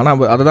அப்படின்னு சொல்லிட்டு.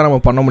 ஆனால் அதை தான் நம்ம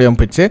பண்ண முடியாமல்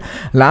போயிடுச்சு.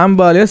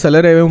 லேம்பாலே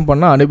செலரேவும்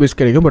பண்ணால் அனுபிஸ்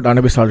கிடைக்கும். பட்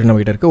அனுபிஸ் ஆல்ரெடி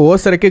நம்ம கிட்ட இருக்குது.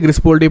 ஓர்சரெக்கு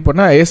கிறிஸ்போல்ட்டையும்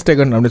பண்ணால்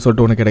ஏஸ்டெகன் அப்படின்னு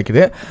சொல்லிட்டு ஒன்று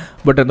கிடைக்குது.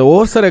 பட் அந்த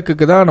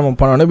ஓர்சரெக்கு தான்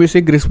நம்ம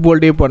அனுபிஸையும்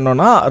கிறிஸ்போல்ட்டையும்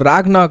பண்ணோன்னா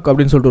ராக்னாக்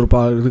அப்படின்னு சொல்லிட்டு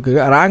ஒரு இருக்குது.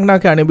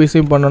 ராக்னாக்கு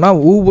அனுபிஸையும் பண்ணோன்னா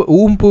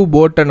ஊம்பு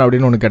போட்டன்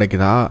அப்படின்னு ஒன்று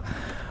கிடைக்குதா?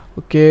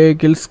 Okay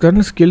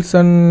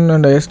ஸ்கில்சன்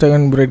and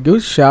ஏஸ்டகன் bread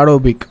gives shadow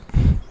big.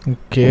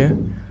 Okay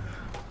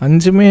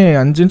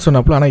 5ன்னு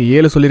சொன்னாப்புல, ஆனால்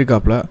 7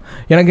 சொல்லியிருக்காப்புல.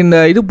 எனக்கு இந்த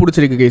இது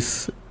பிடிச்சிருக்கு கைஸ்,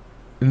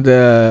 இந்த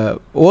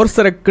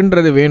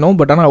ஓர்சரெக்குன்றது வேணும்.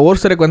 பட் ஆனால்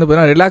ஓர்சரெக் வந்து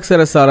பார்த்தீங்கன்னா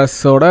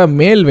ரிலாக்ஸரஸாரஸோட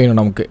மேல் வேணும்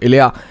நமக்கு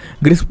இல்லையா?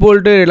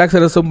 கிறிஸ்போல்ட்டு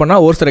ரிலாக்ஸரஸும்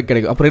பண்ணால் ஓர்சரெக்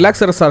கிடைக்கும். அப்போ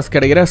ரிலாக்ஸரஸாரஸ்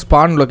கிடைக்கிற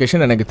ஸ்பான்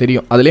லொக்கேஷன் எனக்கு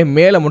தெரியும். அதிலே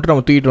மேலே மட்டும்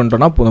நம்ம தூக்கிட்டு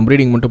வந்துட்டோம்னா போதும்,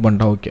 ப்ரீடிங் மட்டும்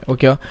பண்ணிட்டோம்.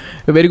 ஓகேவா?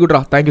 Very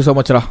குட்ரா, thank you so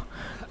மச்ரா.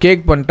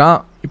 கேக் பண்ணிட்டான்.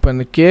 இப்போ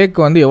இந்த கேக்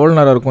வந்து எவ்வளோ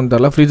நேரம் இருக்கும்னு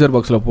தெரில. ஃப்ரீசர்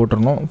பாக்ஸில்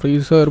போட்டுருணும்.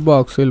 ஃப்ரீசர்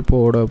பாக்ஸில்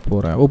போட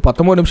போகிறேன்.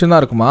 19 நிமிஷம்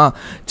தான் இருக்குமா?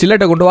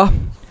 சில்லட்டை கொண்டு வா.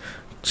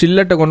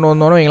 சில்லட்டை கொண்டு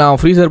வந்தோன்னே எங்களை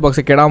அவன் ஃப்ரீசர்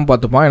பாக்ஸை கெடாமல்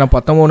பார்த்துப்பான். ஏன்னா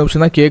 19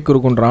 நிமிஷம் தான் கேக்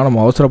இருக்குன்றான்.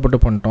 நம்ம அவசரப்பட்டு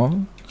பண்ணிட்டோம்.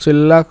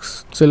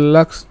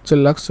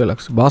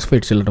 சில்லாக்ஸ் பாஸ்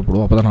ஃபைட் சில்லட்டை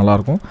போடுவோம், அப்போ தான்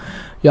நல்லாயிருக்கும்.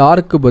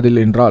 யாருக்கு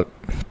பதில் என்றால்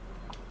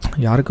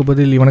யாருக்கு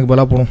பதில்? இவனுக்கு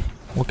பதிலாக போகணும்.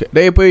 ஓகே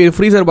டேய் போய்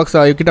ஃப்ரீசர் பாக்ஸ்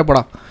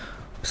கிட்டப்படா.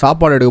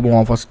 சாப்பாடு எடுக்க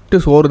போவான்.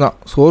 ஃபஸ்ட்டு சோறு தான்.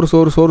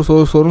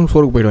 சோறுன்னு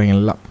சோறுக்கு போயிடுவாங்க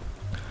எல்லாம்.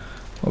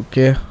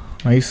 Okay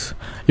nice.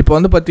 இப்போ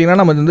வந்து பார்த்தீங்கன்னா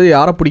நம்ம வந்து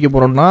யாரை பிடிக்க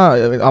போகிறோம்னா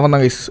அவன்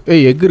தாங்க.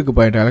 எக் இருக்குது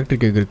பாயிண்ட்,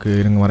 எலக்ட்ரிக் எக் இருக்குது.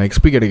 இருங்க வர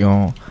எக்ஸ்பி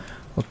கிடைக்கும்.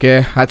 ஓகே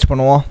ஹேட்ச்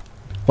பண்ணுவோம்.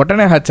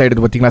 உடனே ஹேட்ச்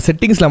ஆகிடுது பார்த்தீங்களா?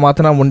 செட்டிங்ஸில்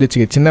மாற்றினா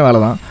முடிஞ்சிச்சு. சின்ன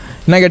வேலை தான்.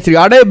 என்ன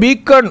கிடச்சிருக்கு? அடே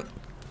beacon,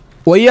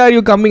 Y are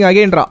you coming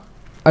அகெயின்ரா?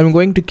 I am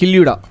going to kill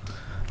யூடா.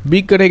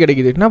 பீக்கனே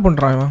கிடைக்குது. என்ன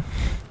பண்ணுறான் இவன்?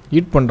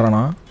 ஈட்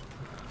பண்ணுறானா?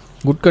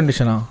 குட்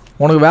கண்டிஷனா?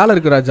 உனக்கு வேலை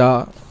இருக்குது ராஜா.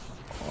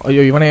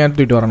 ஐயோ இவனை ஏன்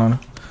தூக்கிட்டு வரேன்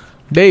நான்.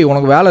 டேய்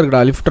உனக்கு வேலை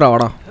இருக்குடா, லிஃப்ட்ரா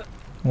வாடா.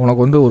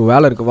 உனக்கு வந்து ஒரு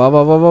வேலை இருக்குது. வா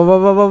வா வா வா வா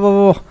வா வா வா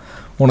வா.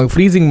 உனக்கு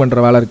ஃப்ரீசிங்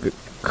பண்ணுற வேலை இருக்குது.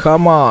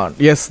 Come on.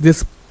 Yes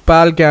this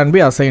ball can be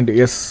assigned.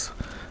 S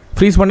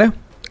freeze பண்ணு.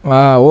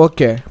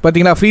 ஓகே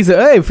பார்த்தீங்கன்னா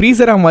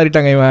ஃப்ரீசராக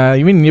மாறிட்டாங்க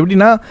இவன்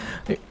எப்படின்னா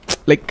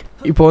லைக்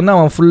இப்போ வந்து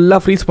அவன் ஃபுல்லாக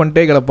ஃப்ரீஸ்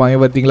பண்ணிட்டே கிடப்பாங்க.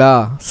 பார்த்தீங்களா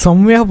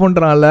செம்மையாக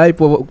பண்ணுறான்ல.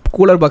 இப்போது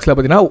கூலர் பாக்ஸில்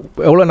பார்த்தீங்கன்னா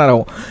எவ்வளோ நேரம்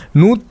ஆகும்?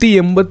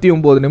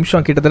 189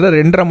 நிமிஷம், கிட்டத்தட்ட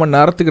 2.5 மணி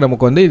நேரத்துக்கு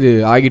நமக்கு வந்து இது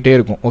ஆகிட்டே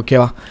இருக்கும்.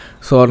 ஓகேவா?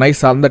 So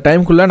nice. அந்த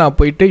டைமுக்குள்ளே நான்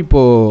போயிட்டு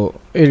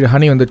இப்போது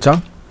ஹனி வந்துடுச்சா?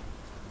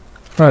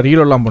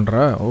 ரீலோடலாம்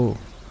பண்ணுறேன். ஓ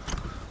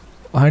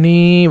ஹனி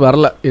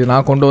வரல. இது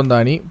நான் கொண்டு வந்த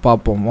ஹனி.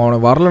 பார்ப்போம்.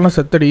 அவனுக்கு வரலன்னா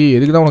செத்தடி.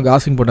 எதுக்கு தான் உனக்கு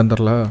ஆசிங் போட்டேன்னு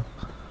தெரில.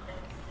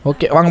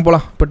 ஓகே வாங்க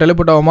போகலாம். இப்போ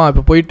டெலிபோர்ட் ஆகுமா?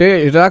 இப்போ போயிட்டு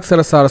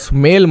ரிலாக்ஸரஸாரஸ்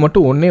மேல்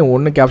மட்டும்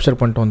ஒன்று கேப்சர்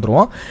பண்ணிட்டு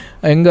வந்துடுவோம்.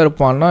 எங்கே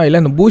இருப்பான்னா இல்லை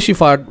இந்த பூஷி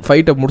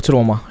ஃபைட்டை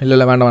முடிச்சிருவோமா?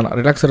 இல்லை வேண்டாம்.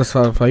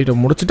 ரிலாக்ஸரஸாரஸ் ஃபைட்டை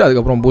முடிச்சுட்டு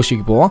அதுக்கப்புறம்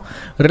பூஷிக்கு போவோம்.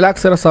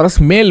 ரிலாக்ஸரஸாரஸ்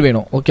மேல்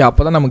வேணும். ஓகே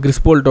அப்போ தான் நம்ம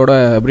கிறிஸ்போல்ட்டோட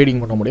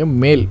ப்ரீடிங் பண்ண முடியும்.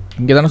 மேல்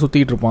இங்கே தானே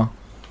சுற்றிக்கிட்டு இருப்பான்.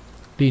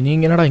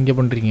 நீங்கள் என்னடா இங்கே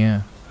பண்ணுறீங்க?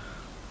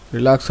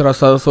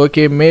 ரிலாக்ஸரஸாரஸ்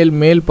ஓகே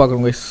மேல்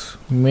பார்க்குறோம் கைஸ்.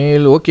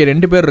 மேல் ஓகே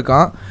 2 பேர்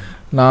இருக்கான்.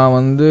 நான்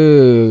வந்து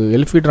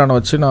எல்ஃபிட்ரானை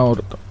வச்சு நான்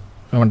ஒரு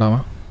வேண்டாமா?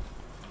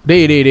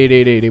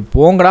 டேய்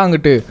போங்கடா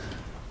அங்கிட்டு.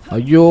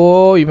 ஐயோ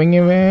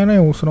இவங்க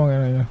வேணாம்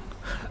ஊசுறவங்க.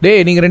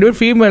 டேய் நீங்கள் 2 பேர்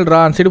ஃபீமேல்ரா,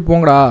 அந்த சைடு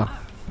போங்கடா.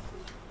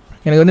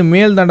 எனக்கு வந்து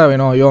மேல் தாண்டா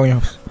வேணும். ஐயோ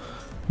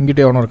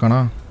இங்கிட்டே எவனோ இருக்கானா?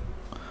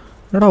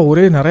 என்னடா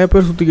ஒரே நிறைய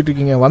பேர் சுற்றிக்கிட்டு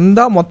இருக்கீங்க.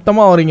 வந்தால்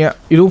மொத்தமாக வரீங்க.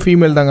 இதுவும்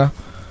ஃபீமேல் தாங்க.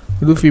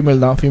 இதுவும்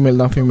ஃபீமேல்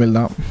தான்.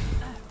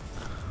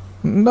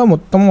 இந்த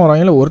மொத்தமாக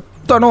வராங்களே,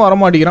 ஒருத்தனும்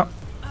வரமாட்டேங்கிறான்.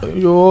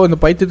 ஐயோ இந்த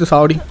பைத்தியத்தை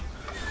சாவடி.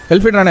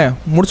 எல்ஃபிட்ரானே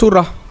முடிச்சு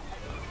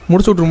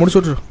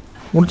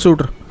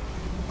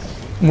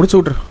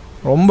விட்ரு.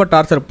 ரொம்ப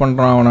டார்ச்சர்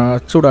பண்ணுறான் அவனை.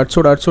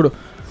 அடிச்சுடு.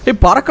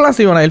 பறக்கலாம்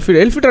செய்வானா?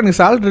 எல்ஃபிட்ரானுக்கு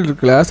சேலரி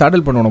இருக்குல்ல,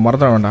 சேட்டில் பண்ணுவானு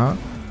மறந்துட வேண்டாம்.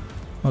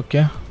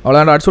 ஓகே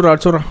அவ்வளோதாண்டா.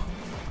 அடிச்சுட்றான்.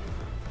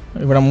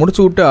 இவனை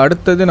முடிச்சு விட்டு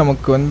அடுத்தது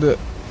நமக்கு வந்து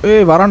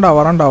வராண்டா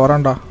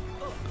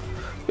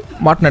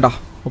மாட்டினேடா.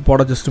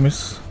 போட ஜஸ்ட்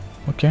மிஸ்.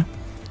 ஓகே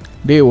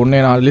டேய் ஒன்றே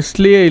நான்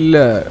லிஸ்ட்லேயே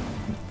இல்லை.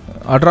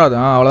 அட்ராது.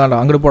 அவ்வளோதான்டா.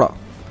 அங்கிட்டு போடா.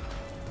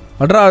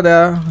 அட்ராத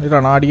இல்லைடா,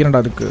 நான்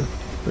அடிக்கிறேன்டா. அதுக்கு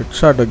ரெட்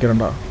ஷாட்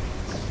வைக்கிறேன்டா.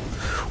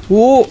 ஓ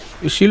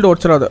ஷீல்டு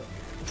உடச்சிடாத.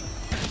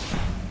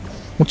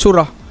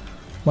 முடிச்சுட்றா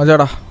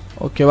மஜாடா.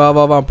 ஓகே வா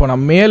இப்போ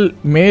நான்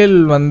மேல்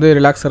வந்து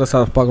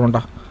ரிலாக்ஸரஸாக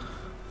பார்க்கணும்டா.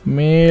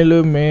 மேலு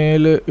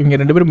இங்கே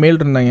 2 பேர் மேல்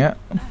இருந்தாங்க.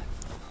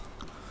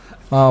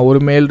 ஒரு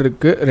மேல்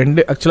இருக்குது.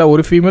 2 ஆக்சுவலாக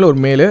ஒரு ஃபீமேல் ஒரு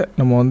மேலு.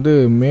 நம்ம வந்து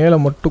மேலே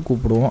மட்டும்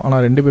கூப்பிடுவோம்.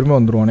 ஆனால் 2 பேருமே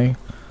வந்துடுவானே.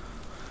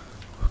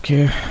 ஓகே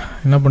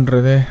என்ன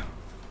பண்ணுறது?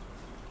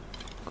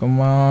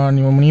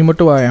 நீ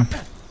மட்டும் வாயேன்.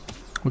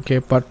 ஓகே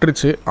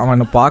பட்டுருச்சு. அவன்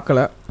என்னை பார்க்கல.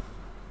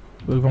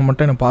 இவன்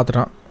மட்டும் என்னை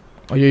பார்த்துட்டான்.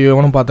 ஐயோ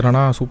இவனும்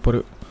பார்த்துட்டானா? சூப்பர்.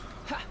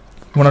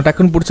 இவனை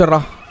டக்குன்னு பிடிச்சிட்றா.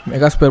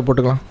 மெகா ஸ்பேர்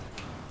போட்டுக்கலாம்.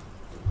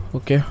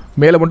 ஓகே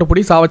மேலே மட்டும்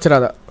பிடி.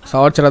 சாவச்சிடாத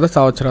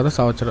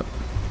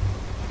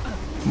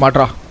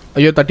மாட்றா.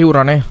 ஐயோ தட்டி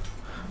விட்றானே.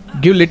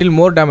 Give little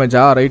more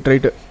டேமேஜா?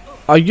 ரைட்டு.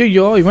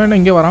 ஐயோ இவன் என்ன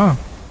இங்கே வரான்?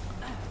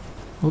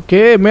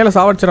 ஓகே மேலே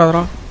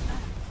சாவச்சிடாதரா.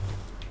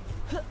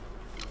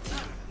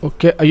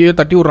 ஓகே ஐயோ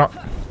தட்டி விட்றான்.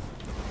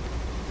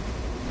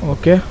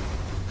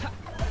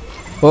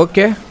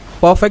 Okay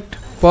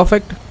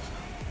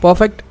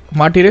perfect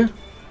மாட்டிரு.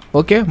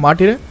 ஓகே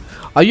மாட்டிடு.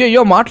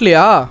 ஐயோ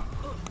மாட்டலையா?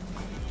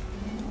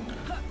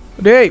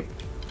 டேய்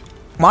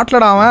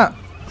மாட்டலடா அவன்.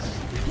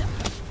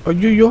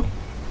 ஐயோ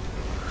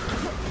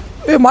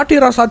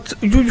மாட்டிடுறா சாட்சி.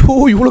 ஐயோ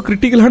இவ்வளோ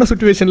கிரிட்டிக்கலான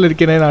சுச்சுவேஷனில்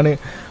இருக்கேனே நான்.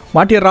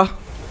 மாட்டிடுறா.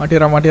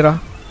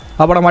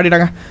 அப்பாடா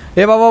மாட்டிட்டாங்க.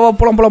 வா வா வா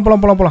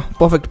போலாம்.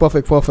 பர்ஃபெக்ட்.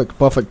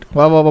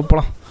 வா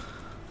போலாம்.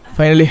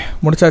 ஃபைனலி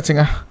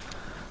முடிச்சாச்சுங்க.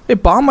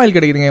 பாம் ஆயில்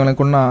கிடைக்குதுங்க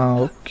இவனுக்கு ஒன்றா.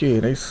 Okay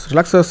nice.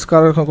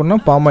 ரிலாக்ஸர்ஸ்காரங்க கொண்டா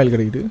பாம் ஆயில்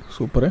கிடைக்குது.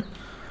 சூப்பரு.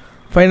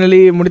 ஃபைனலி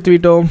முடித்து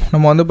விட்டோம்.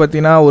 நம்ம வந்து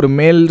பார்த்திங்கன்னா ஒரு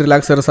மேல்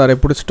ரிலாக்ஸர் சாரை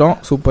பிடிச்சிட்டோம்.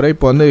 சூப்பரு.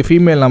 இப்போ வந்து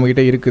ஃபீமேல்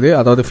நம்மக்கிட்ட இருக்குது,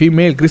 அதாவது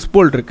ஃபீமேல்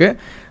கிறிஸ்போல்ட் இருக்குது.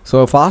 ஸோ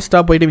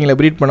ஃபாஸ்ட்டாக போய்ட்டு இவங்களை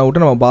ப்ரீட் பண்ண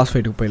விட்டு நம்ம பாஸ்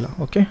ஃபைட்டுக்கு போயிடலாம்.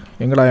 ஓகே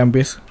எங்கடா என்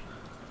பேஸ்?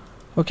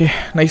 Okay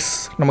nice.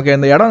 நமக்கு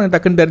இந்த இடம்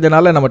டக்குன்னு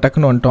தெரிஞ்சனால நம்ம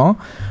டக்குன்னு வந்துட்டோம்.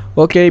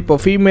 ஓகே இப்போ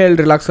ஃபீமேல்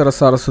ரிலாக்ஸர்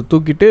சாரஸை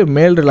தூக்கிட்டு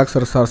மேல்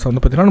ரிலாக்ஸர் சாரஸை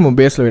வந்து பார்த்திங்கன்னா நம்ம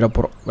பேஸில் விட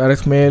போகிறோம்.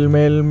 வேறு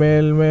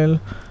மேல்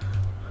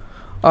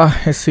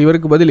எஸ்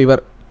இவருக்கு பதில்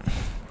இவர்.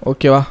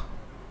 ஓகேவா?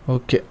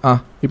 ஓகே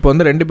இப்போ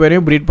வந்து 2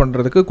 பேரையும் ப்ரீட்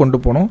பண்ணுறதுக்கு கொண்டு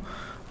போகணும்.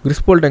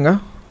 கிறிஸ்போல்ட் எங்க?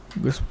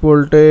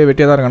 கிறிஸ்போல்ட்டு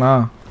வெட்டியாக தான் இருக்கானா?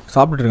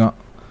 சாப்பிட்டுட்டு இருக்கான்.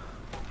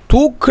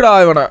 தூக்குடா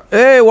இவனை.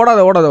 ஓடாத.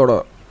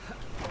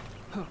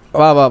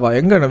 வா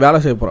எங்கே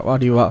வேலை செய்ய போகிறேன்?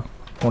 வாடி வா.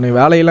 உனக்கு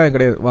வேலையெல்லாம்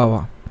கிடையாது. வா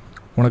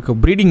உனக்கு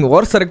ப்ரீடிங்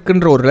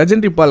ஓர்சரக்குன்ற ஒரு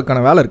லெஜெண்டரி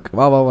பாலுக்கான வேலை இருக்குது.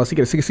 வா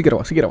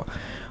சீக்கிரம் வா.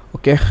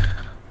 ஓகே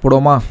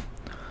போடுவோமா?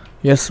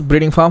 S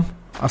breeding form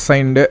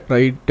assigned.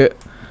 Right.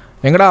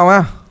 எங்கடா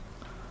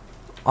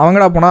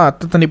அவங்கடா போனா?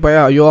 அத்தை தண்ணி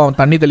பையா. ஐயோ அவன்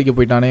தண்ணி தெளிக்க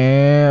போயிட்டானே.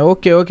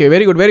 Okay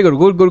very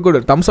good.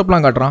 தம்ஸ்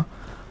அப்லாம் காட்டுறான்.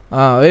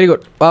 Very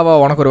good. வா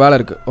உனக்கு ஒரு வேலை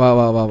இருக்குது.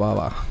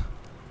 வா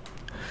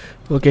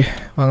ஓகே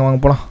வாங்க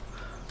போகலாம்.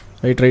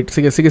 ரைட்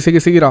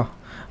சீக்கிரம்.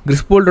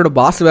 கிறிஸ்போல்ட்டோட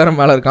பாஸ் வேறு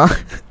மேலே இருக்கான்.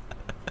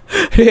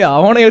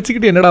 அவனை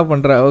வச்சுக்கிட்டு என்னடா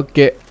பண்ணுற?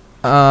 ஓகே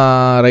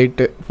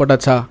ரைட்டு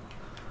போட்டாச்சா?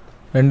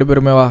 2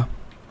 பேருமே வா.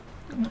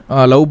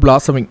 Love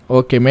blossoming.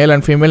 Okay male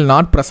and female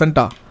not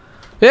ப்ரெசண்ட்டா?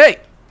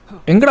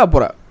 எங்கடா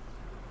போகிற?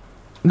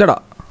 இந்தடா.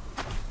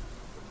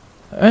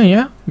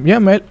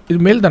 ஏன் மேல்? இது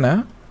மேல் தானே?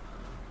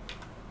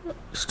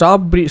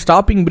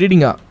 ஸ்டாப்பிங்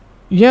ப்ரீடிங்கா?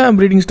 ஏன்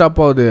ப்ரீடிங் ஸ்டாப்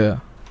ஆகுது?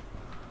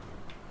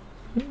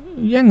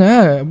 ஏங்க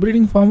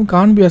ப்ரீடிங் ஃபார்ம்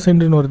கான் பி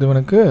அசைன்டுன்னு வருது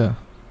இவனுக்கு.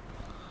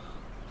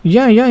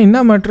 ஏன்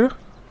என்ன மேட்ரு?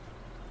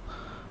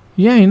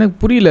 எனக்கு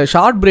புரியல.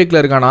 ஷார்ட்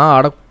பிரேக்கில் இருக்கானா?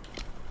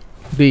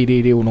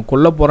 டேய் உன்னை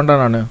கொல்ல போகிறேன்டா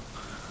நான்.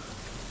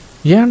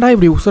 ஏன்டா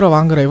இப்படி உசுரை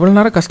வாங்குற? இவ்வளோ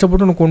நேரம்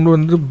கஷ்டப்பட்டு உன்னை கொண்டு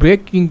வந்து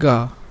பிரேக்கிங்கா?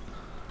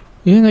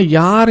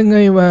 யாருங்க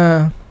இவன்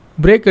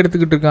பிரேக்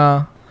எடுத்துக்கிட்டு இருக்கான்?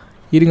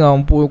 இருங்க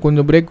அவன்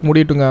கொஞ்சம் பிரேக்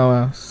முடியட்டுங்க.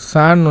 அவன்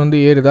சான் வந்து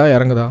ஏறுதா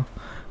இறங்குதா?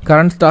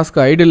 கரண்ட் டாஸ்க்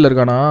ஐடியில்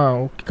இருக்கானா?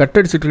 கட்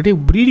அடிச்சுட்டுக்கிட்டே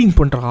ப்ரீடிங்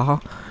பண்ணுறா.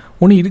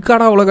 ஒன்று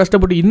இதுக்காடா அவ்வளோ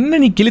கஷ்டப்பட்டு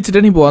இன்னும் நீ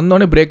கிழிச்சிட்டேன்னு இப்போ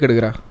வந்தோடனே பிரேக்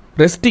எடுக்கிற.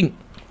 ரெஸ்டிங்.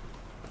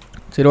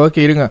 சரி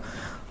ஓகே இருங்க.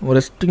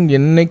 ரெஸ்டிங்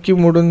என்னைக்கு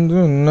முடிஞ்சு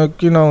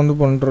இன்னைக்கு நான் வந்து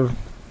பண்ணுறேன்.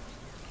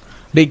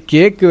 டேய்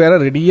கேக்கு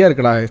வேறு ரெடியாக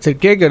இருக்குடா. சரி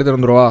கேக் எடுத்துகிட்டு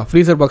வந்துடுவா.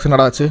 Freezer box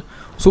நடாச்சு.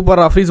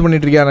 சூப்பராக ஃப்ரீஸ்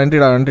பண்ணிட்டுருக்கியா?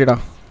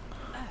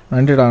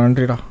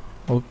 நன்றிடா.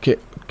 ஓகே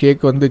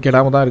கேக் வந்து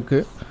கெடாமல் தான்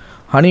இருக்குது.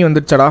 ஹனி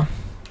வந்துடுச்சடா.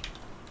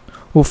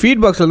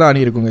 ஃபீட் பாக்ஸில் தான்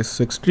ஹனி இருக்குங்க.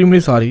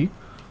 Extremely sorry.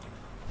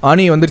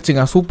 ஹனி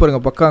வந்துருச்சுங்க. சூப்பருங்க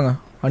பக்காங்க.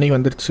 ஹனி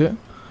வந்துருச்சு.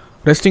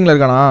 ரெஸ்டிங்கில்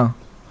இருக்கானா?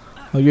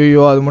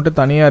 ஐயோ அது மட்டும்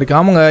தனியாக இருக்குது.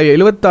 ஆமாங்க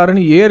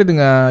 76ன்னு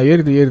ஏறுதுங்க.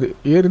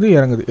 ஏறுது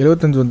இறங்குது.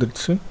 75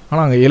 வந்துடுச்சு.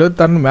 ஆனால் அங்கே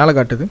 76ன்னு மேலே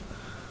காட்டுது.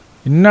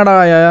 என்னடா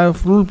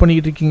ஃபுல்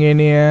பண்ணிக்கிட்டு இருக்கீங்க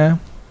என்னைய?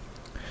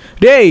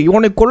 டேய்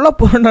உன்னை கொல்ல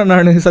போகிறேன்டா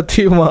நான்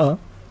சத்தியமா.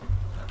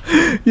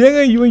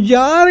 இவன்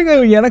யாருங்க?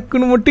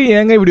 எனக்குன்னு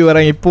மட்டும் இப்படி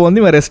வரேன்? இப்போ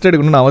வந்து இவன் ரெஸ்ட்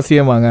எடுக்கணும்னு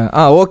அவசியமாங்க.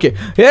 ஓகே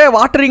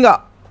வாட்டரிங்கா?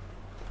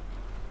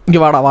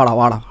 இங்கே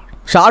வாடா.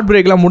 ஷார்ட்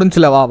பிரேக்லாம்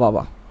முடிஞ்சில. வா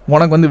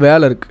உனக்கு வந்து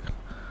வேலை இருக்குது.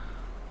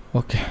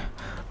 ஓகே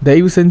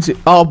தயவு செஞ்சு.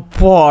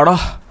 அப்பாடா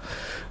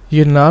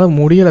என்னால்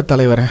முடியலை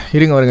தலைவரேன்.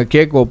 இருங்க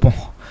கேக் வைப்போம்.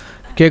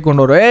 கேக்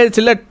கொண்டு வரும்.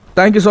 சில்ல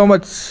தேங்க்யூ ஸோ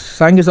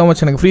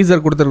மச். எனக்கு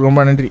ஃப்ரீசர் கொடுத்துருக்கு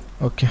ரொம்ப நன்றி.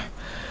 ஓகே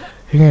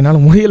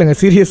என்னால் முடியலைங்க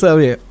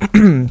சீரியஸாகவே.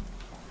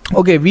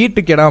 ஓகே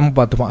வீட்டுக்கு கெடாமல்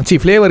பார்த்துப்பான்.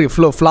 ஃப்ளேவருக்கு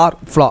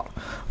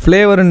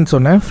ஃப்ளேவருன்னு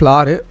சொன்னேன்.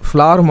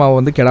 ஃப்ளார் மாவு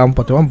வந்து கெடாமல்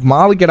பார்த்துப்பான்.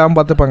 மாவு கெடாமல்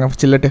பார்த்துப்பாங்க.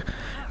 சில்லட்டு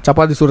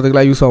சப்பாத்தி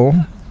சுடுறதுக்கெலாம் யூஸ் ஆகும்.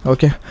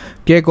 Okay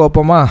cake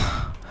வைப்போமா?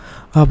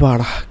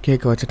 அப்பாடா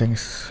கேக்கு வச்சுட்டேங்க.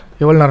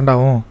 எவ்வளோ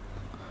நேரண்டாகும்?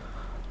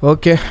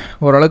 ஓகே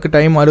ஓரளவுக்கு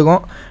டைம்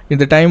அருகும்.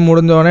 இந்த டைம்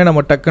முடிஞ்சோடனே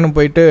நம்ம டக்குன்னு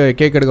போயிட்டு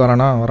கேக் எடுக்க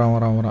வரானா?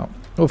 வரான்.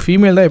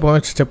 ஃபீமேல் தான் எப்போவுமே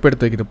ஸ்டெப்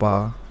எடுத்து வைக்குதுப்பா.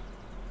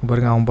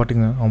 பாருங்க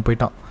அவன்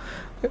போயிட்டான்.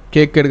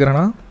 கேக்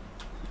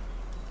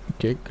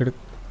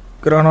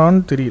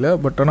எடுக்கிறானான்னு தெரியல.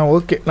 பட் ஆனால்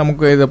ஓகே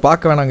நமக்கு இதை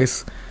பார்க்க வேணாங்க.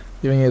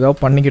 இவங்க ஏதோ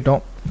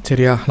பண்ணிக்கிட்டோம்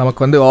சரியா. நமக்கு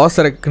வந்து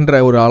ஆசரக்குன்ற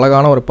ஒரு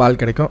அழகான ஒரு பால்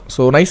கிடைக்கும்.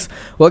 So nice.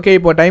 ஓகே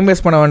இப்போ டைம்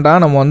வேஸ்ட் பண்ண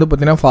வேண்டாம். நம்ம வந்து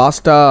பார்த்திங்கன்னா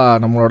ஃபாஸ்ட்டாக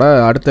நம்மளோட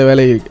அடுத்த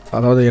வேலை,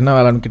 அதாவது என்ன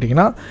வேலைன்னு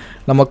கேட்டிங்கன்னா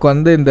நமக்கு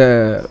வந்து இந்த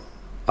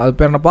அது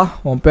பேர் என்னப்பா?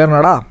 உன் பேர்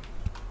என்னடா?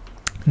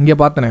 இங்கே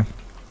பார்த்தனே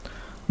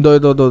இதோ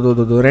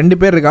 2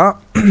 பேர் இருக்கான்.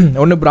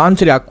 ஒன்று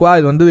பிரான்ச்சரி அக்வா.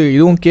 இது வந்து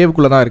இதுவும்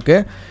கேவுக்குள்ளே தான்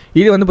இருக்குது.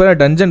 இது வந்து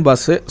பார்த்தீங்கன்னா டஞ்சன்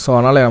பாஸு. ஸோ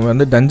அதனால் நம்ம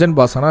வந்து டஞ்சன்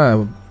பாஸான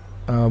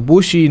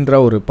பூஷின்ற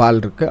ஒரு பால்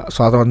இருக்குது. ஸோ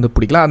அதை வந்து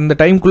பிடிக்கலாம். அந்த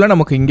டைமுக்குள்ளே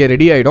நமக்கு இங்கே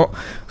ரெடி ஆகிடும்.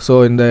 ஸோ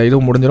இந்த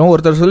இது முடிஞ்சிடும்.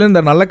 ஒருத்தர் சொல்லி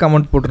இந்த நல்ல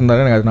கமெண்ட்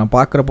போட்டிருந்தாரு. எனக்கு அது நான்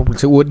பார்க்குறப்ப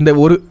பிடிச்சி இந்த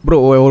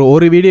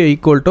ஒரு வீடியோ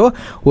ஈக்குவல் டு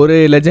ஒரு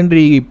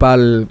லெஜெண்டரி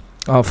பால்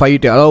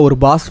ஃபைட்டு, அதாவது ஒரு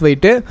பாஸ்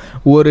ஃபைட்டு,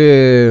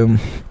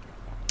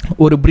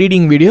 ஒரு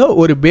ப்ரீடிங் வீடியோ,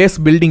 ஒரு பேஸ்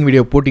பில்டிங்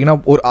வீடியோ போட்டிங்கன்னா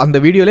அந்த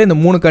வீடியோவில் இந்த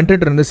 3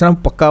 கண்டென்ட் இருந்துச்சுன்னா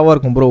பக்காவாக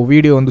இருக்கும் ப்ரோ.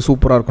 வீடியோ வந்து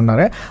சூப்பராக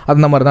இருக்கும்னாரு.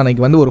 அந்த மாதிரி தான்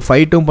இன்றைக்கி வந்து ஒரு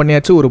ஃபைட்டும்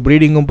பண்ணியாச்சு, ஒரு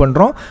ப்ரீடிங்கும்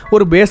பண்ணுறோம்,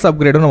 ஒரு பேஸ்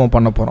அப்கிரேடும் நம்ம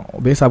பண்ண போகிறோம்.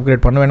 பேஸ்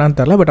அப்கிரேட் பண்ண வேணான்னு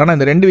தெரில, பட் ஆனால்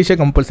இந்த 2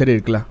 விஷயம் கம்பல்சரி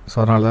இருக்குல்ல. ஸோ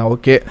அதனால தான்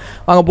ஓகே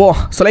வாங்க போ.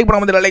 ஸோ லைக்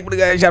பண்ண லைக்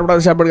பண்ணுங்க, ஷேர்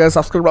பண்ணுங்க,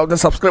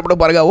 சப்ஸ்கிரைப் பண்ண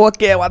பாருங்கள்.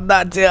 ஓகே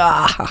வந்தாச்சு.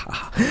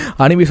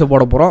 அனிபீஸை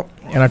போட போகிறோம்.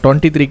 ஏன்னா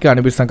 23க்கு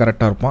அனிபீஸ் தான்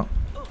கரெக்டாக இருப்பான்.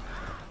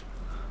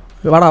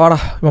 வாடா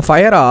இவன்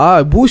ஃபயரா?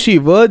 Fuzi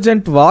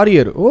வேர்ஜென்ட்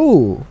warrior. ஓ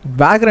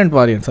vagrant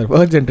warrior, sir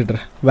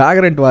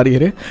vagrant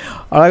warrior.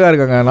 அழகாக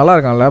இருக்காங்க, நல்லா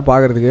இருக்கான்ல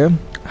பார்க்குறதுக்கு.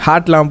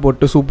 ஹேட்லாம்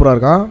போட்டு சூப்பராக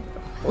இருக்கான்.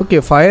 ஓகே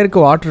ஃபயருக்கு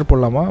வாட்டர்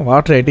போடலாமா?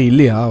 வாட்டர் ஐட்டம்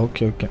இல்லையா?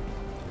 ஓகே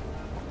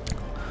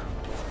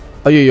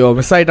ஐயோ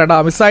மிஸ்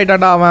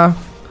ஆகிட்டான்டா அவன்.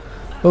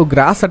 ஓ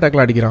கிராஸ்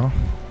அட்டாக்லாம் அடிக்கிறான்.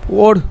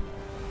 ஓடு.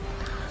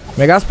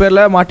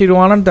 மெகாஸ்பேரில்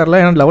மாட்டிடுவானான்னு தெரில.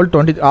 ஏன்னா லெவல்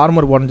 20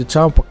 ஆர்மர்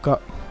போனஞ்சிச்சா பக்கா.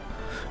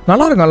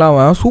 நல்லா இருக்கான்ல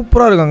அவன்,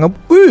 சூப்பராக இருக்காங்க.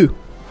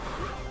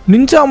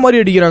 நிஞ்சா மாதிரி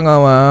அடிக்கிறாங்க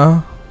அவன்,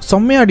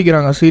 செம்மையாக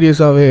அடிக்கிறாங்க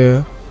சீரியஸாகவே,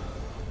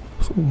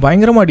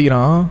 பயங்கரமாக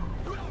அடிக்கிறான்.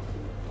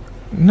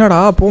 என்னடா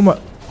போம.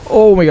 ஓ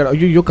மை காட்,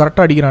 ஐயோ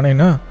கரெக்டாக அடிக்கிறானே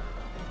என்ன.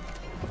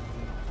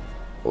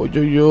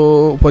 ஐயோ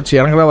போச்சு,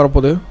 எனக்கு தான்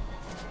வரப்போகுது.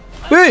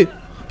 ஏய்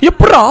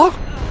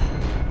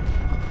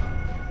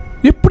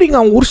எப்படிங்க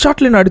அவன் ஒரு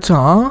ஷாட்ல என்ன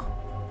அடித்தான்?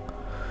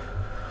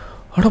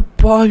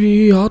 அடப்பாவி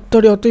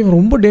ஆத்தாடி இவன்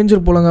ரொம்ப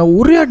டேஞ்சர் போலங்க.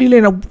 ஒரே அடியில்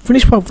என்ன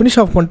ஃபினிஷ்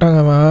ஆஃப்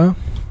பண்ணிட்டாங்க அவன்.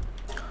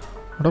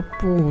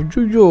 அடப்போ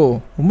ஐயோ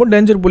ரொம்ப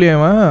டேஞ்சர் போலியா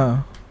அவன்.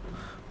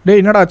 டேய்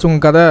என்னடா ஆச்சு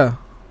உங்கள் கதை?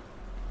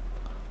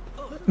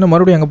 இன்னும்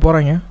மறுபடியும் அங்கே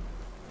போகிறாங்க.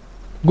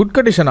 குட்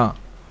கண்டிஷனா?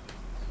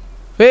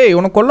 ஏய்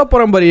உனக்கு கொல்ல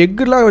போகிறேன் பாரு,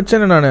 எக்குலாம்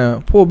வச்சேனே நான்.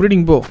 போ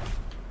ப்ரீடிங் போ.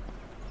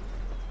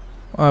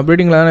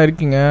 ப்ரீடிங்கில் தானே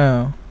இருக்கீங்க.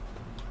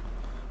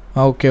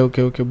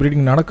 ஓகே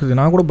ப்ரீடிங் நடக்குது.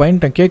 நான் கூட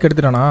பயந்துட்டேன். கேக்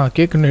எடுத்துட்டானா?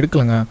 கேக் இன்னும்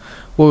எடுக்கலைங்க.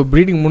 ஓ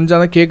ப்ரீடிங்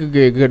முடிஞ்சால் தான்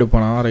கேக்கு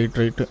எடுப்பானா?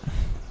 ரைட்டு.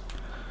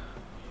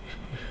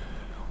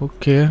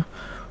 ஓகே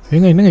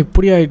என்னங்க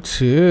இப்படி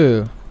ஆயிடுச்சு?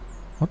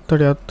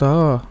 அத்தா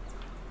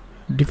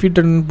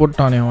டிஃபீட்டட்னு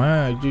போட்டானே அவன்.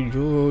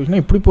 ஐயோ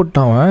என்ன இப்படி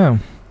போட்டான் அவன்?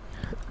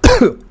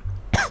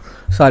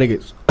 Sorry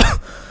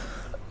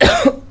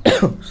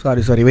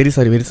very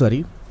sorry.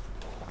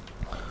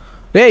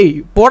 டேய்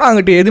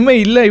போடாங்கிட்டு எதுவுமே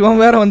இல்லை.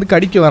 இவன் வேற வந்து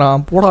கடிக்க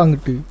வரான்.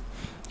 போடாங்கிட்டு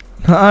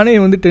நானே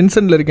வந்து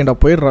டென்ஷனில் இருக்கேன்டா.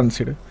 போயிடுறான்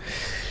சைடு.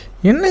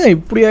 என்னங்க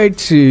இப்படி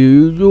ஆயிடுச்சு?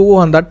 ஐயோ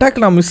அந்த அட்டாக்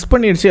நான் மிஸ்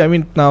பண்ணிடுச்சு. ஐ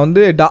மீன் நான்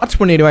வந்து டார்ச்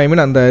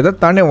பண்ணிடுவேன். அந்த இதை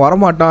தானே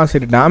வரமாட்டான்.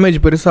 சரி டேமேஜ்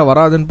பெருசாக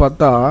வராதுன்னு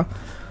பார்த்தா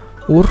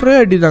ஒரே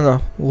அடி தாங்க.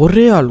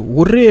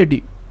 ஒரே அடி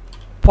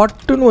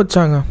பட்டுன்னு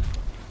வச்சாங்க.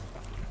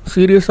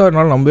 சீரியஸாக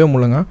என்னால் நம்பவே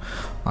முடியலங்க.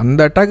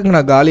 அந்த அட்டாக்கு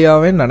நான்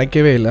காலியாகவே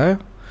நினைக்கவே இல்லை.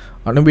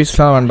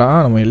 அனுபீஸ்லாம்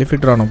வேண்டாம், நம்ம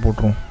எலிஃபிட்ரானை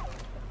போட்டுருவோம்.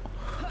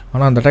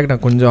 ஆனால் அந்த அட்டாக்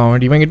நான் கொஞ்சம்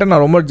இவங்கிட்ட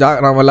நான் ரொம்ப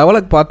நான்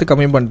லெவலுக்கு பார்த்து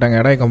கம்மி பண்ணிட்டேங்க.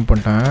 இடம் கம்மி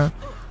பண்ணிட்டேன்.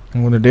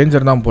 கொஞ்சம்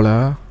டேஞ்சர் தான் போல்.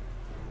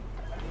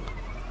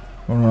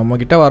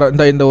 நம்மக்கிட்ட வர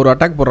இந்த ஒரு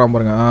அட்டாக் போடுறான்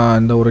பாருங்க.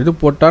 இந்த ஒரு இது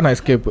போட்டால் நான்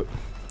எஸ்கேப்பு.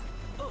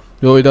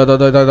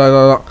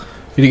 இதான்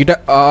இதுக்கிட்ட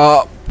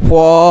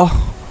போ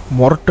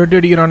முரட்டடி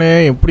அடிக்கிறானே.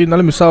 எப்படி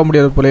இருந்தாலும் மிஸ் ஆக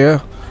முடியாது போலையே.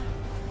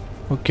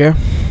 ஓகே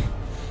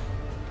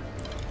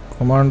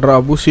கமாண்ட்ரா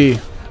பூசி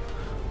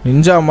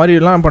நிஞ்சா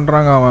மாதிரிலாம்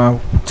பண்ணுறாங்க அவன்.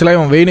 ஆக்சுவலாக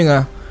இவன் வேணுங்க,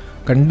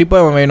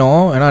 கண்டிப்பாக இவன்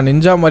வேணும். ஏன்னா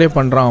நிஞ்சா மாதிரியே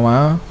பண்ணுறான்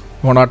அவன்.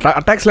 அவனோட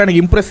அட்டாக்ஸ்லாம்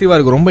எனக்கு இம்ப்ரெசிவாக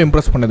இருக்குது. ரொம்ப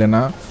இம்ப்ரெஸ் பண்ணுது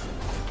என்ன.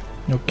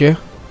 ஓகே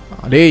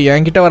அடே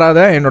என்கிட்ட வராத,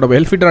 என்னோடய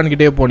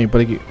எல்ஃபிட்ரான்கிட்டே போனி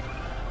இப்போதைக்கு.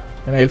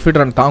 ஏன்னா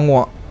எல்ஃபிட்ரான்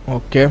தாங்குவான்.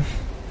 ஓகே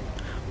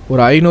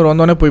ஒரு 500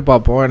 வந்தோடனே போய்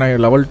பார்ப்போம். ஏன்னா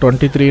லெவல்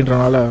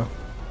 23ன்றனால.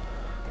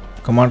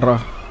 கமாண்ட்ரா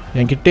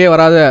என்கிட்டே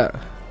வராத.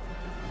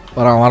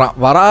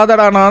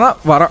 வராதடா. நானா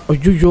வரான்.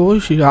 ஐயோ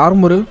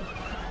ஆர்மரு.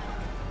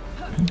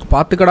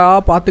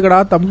 பார்த்துக்கடா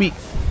தம்பி.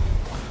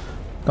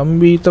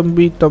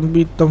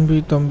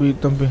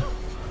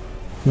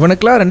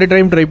 இவனுக்கெலாம் 2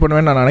 டைம் ட்ரை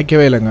பண்ணுவேன்னு நான்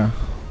நினைக்கவே இல்லைங்க.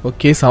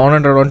 ஓகே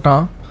 700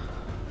 வந்துட்டான்.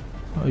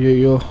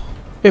 ஐயோ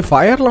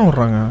ஃபயர்லாம்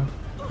விட்றாங்க.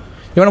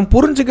 இவனை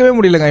புரிஞ்சிக்கவே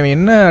முடியலங்க. இவன்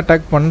என்ன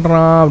அட்டாக்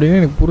பண்ணுறான் அப்படின்னு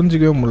எனக்கு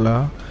புரிஞ்சிக்கவே முடியல.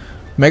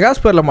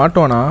 மெகாஸ்பேரில்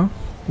மாட்டுவானா?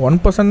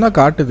 1% தான்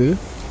காட்டுது.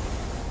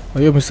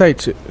 ஐயோ மிஸ்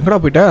ஆயிடுச்சு. எங்கடா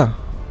போயிட்டா?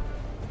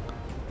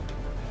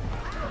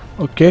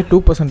 ஓகே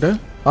 2%.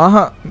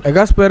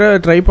 மெகாஸ்பேரை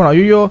ட்ரை பண்ண.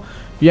 ஐயோ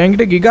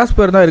என்கிட்ட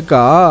கிகாஸ்பேர் தான்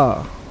இருக்கா?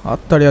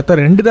 அத்தாடி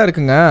 2 தான்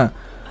இருக்குங்க.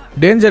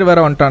 டேஞ்சர்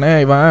வேறு வந்துட்டானே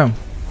இவன்.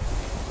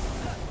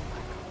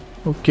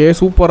 ஓகே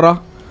சூப்பர்ரா.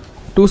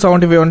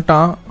 275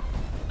 வந்துட்டான்.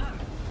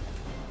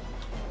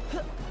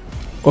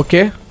 ஓகே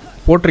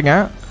போட்டுருங்க.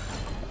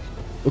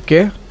 ஓகே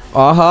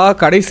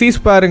கடைசி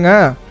ஸ்பேருங்க,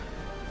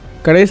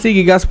 கடைசி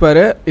கிகா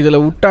ஸ்பேரு.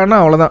 இதில் விட்டான்னா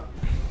அவ்வளோதான்.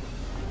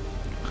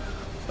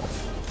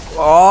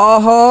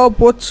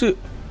 போச்சு.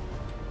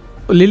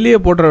 லில்லியை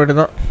போட்டுற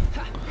வேண்டியதான்.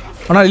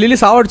 ஆனால் லில்லி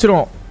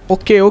சாவடிச்சிரும்.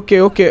 ஓகே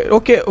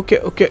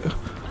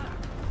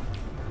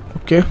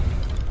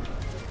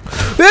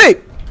ஏய்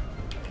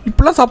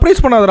இப்பெல்லாம்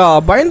சர்ப்ரைஸ் பண்ணாதடா,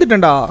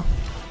 பயந்துட்டேன்டா.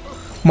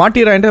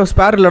 மாட்டிடுறா. என்கிட்ட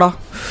ஸ்பேர் இல்லைடா.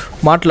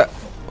 மாட்டல.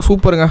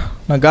 சூப்பருங்க.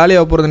 நான்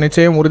காலியாக போகிறது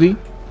நிச்சயம் உறுதி.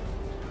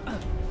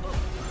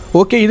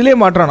 ஓகே இதிலே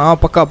மாட்டுறானா?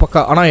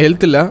 பக்கா. ஆனால்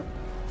ஹெல்த் இல்லை.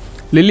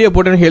 லில்லியை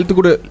போட்டு எனக்கு ஹெல்த்து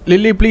கொடு.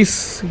 Lily please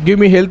give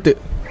me health.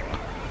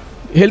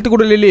 Health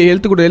கூட இல்லையே,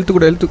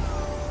 ஹெல்த்து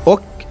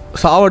ஓகே.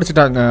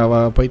 சாவடிச்சிட்டாங்க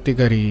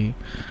பைத்தியக்காரி.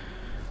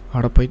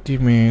 அட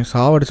பைத்தியமே,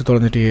 சாவடிச்சு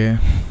தொலைஞ்சிட்டியே.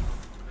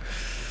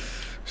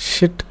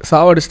 ஷிட்,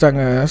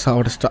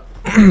 சாவடிச்சிட்டா.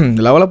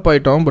 லெவலப்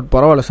ஆகிட்டோம், பட்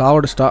பரவாயில்ல,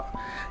 சாவடிச்சிட்டா.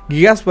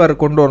 கிகாஸ்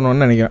பேர் கொண்டு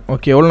வரணும்னு நினைக்கிறேன்.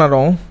 ஓகே, எவ்வளோ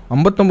நேரம்?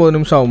 59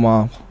 நிமிஷம் ஆகுமா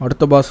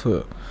அடுத்த பாஸ்?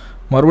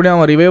 மறுபடியும்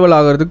அவன் ரிவைவல்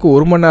ஆகிறதுக்கு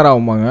 1 மணி நேரம்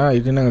ஆகுமாங்க?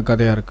 இது என்னங்க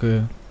கதையாக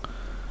இருக்குது?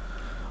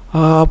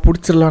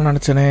 பிடிச்சிடலான்னு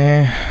நினச்சேனே.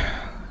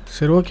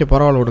 சரி ஓகே,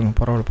 பரவாயில்ல விடுங்க,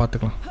 பரவாயில்ல,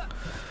 பார்த்துக்கலாம்.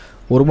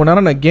 1 மணி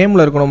நேரம் நான்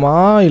கேமில் இருக்கணுமா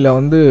இல்லை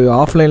வந்து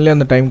ஆஃப்லைன்லேயே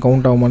அந்த டைம்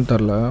கவுண்ட் ஆகுமான்னு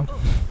தெரில.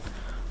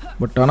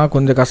 பட் ஆனால்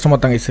கொஞ்சம் கஷ்டமாக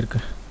தான் கைஸ்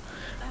இருக்குது.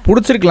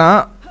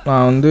 பிடிச்சிருக்கலாம்.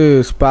 நான் வந்து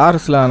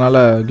ஸ்பேர்ஸில்,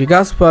 அதனால்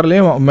கிகாஸ்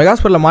ஸ்பேர்லேயும் மெகா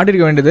ஸ்பேரில்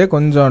மாட்டிருக்க வேண்டியது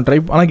கொஞ்சம் ட்ரை.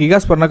 ஆனால்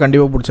கிகாஸ் ஸ்பேர்னால்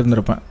கண்டிப்பாக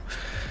பிடிச்சிருந்துருப்பேன்.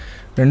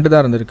 2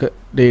 தான் இருந்திருக்கு.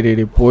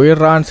 டேய்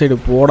போயிடுறான் சைடு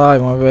போடா.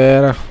 இவன்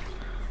வேற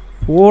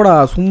போடா,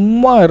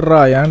 சும்மா இருறா,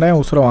 ஏன்டா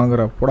உசுரை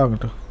வாங்குற,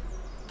 போடாங்கிட்டு.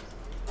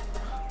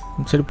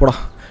 சரி போடா.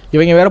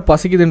 இவங்க வேறு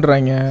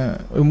பசிக்குதுன்றாங்க.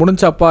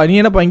 முடிஞ்சாப்பா. நீ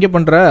என்னப்பா இங்கே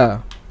பண்ணுற?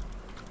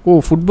 ஓ,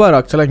 ஃபுட்பால்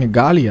ஆக்சுவலாக இங்கே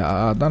காலியா?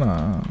 அதானா?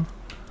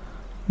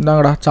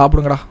 இந்தாங்கடா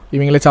சாப்பிடுங்கடா.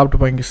 இவங்களே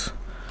சாப்பிட்டுப்பாங்க.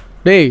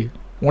 டேய்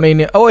உன்னை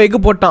எக்கு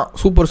போட்டான்.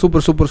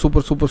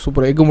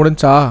 சூப்பர். எக்கு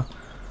முடிஞ்சா?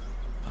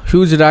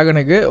 Huge dragon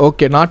egg.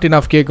 Okay, not in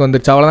of cake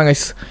வந்துடுச்சு. அவ்வளோதான்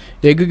கைஸ்,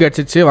 எக்கு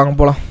கிடச்சிச்சு. வாங்க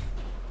போகலாம்.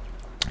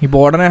 இப்போ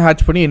உடனே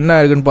ஹேட்ச் பண்ணி என்ன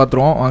இருக்குன்னு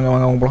பார்த்துருவோம். வாங்க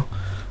போகலாம்.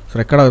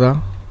 ரெக்கார்ட் ஆகுதா?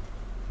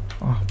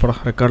 அப்புறம்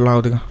ரெக்கார்ட்லாம்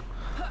ஆகுதுங்க.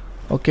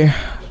 ஓகே,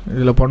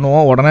 இதில்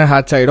பண்ணுவோம். உடனே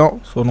ஹேட்ச் ஆகிடும்.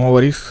 So no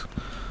worries.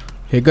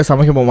 எக்கை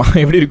சமைக்கப்போமா?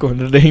 எப்படி இருக்கும்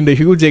இந்த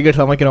ஹியூஜ் எக்கை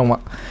சமைக்கிறோமா?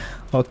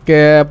 ஓகே,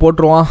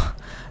 போட்டுருவோம்.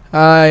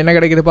 என்ன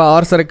கிடைக்குதுப்பா?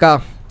 ஆர்சருக்கு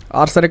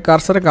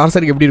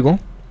எப்படி இருக்கும்?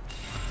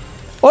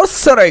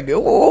 ஆர்சருக்கு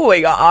ஓ மை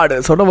காட்,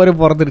 சொன்ன மாதிரி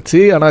பிறந்துருச்சு.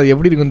 ஆனால் அது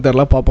எப்படி இருக்குன்னு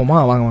தெரில. பார்ப்போமா?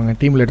 வாங்க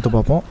டீமில் எடுத்து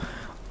பார்ப்போம்.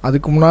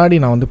 அதுக்கு முன்னாடி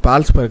நான் வந்து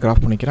பால் ஸ்பேர்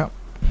கிராஃப்ட் பண்ணிக்கிறேன்.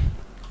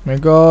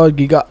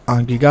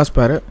 கிகா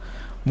ஸ்பேரு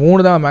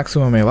 3 தான்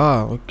மேக்ஸிமமேவா?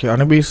 ஓகே,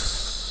 அனுபீஸ்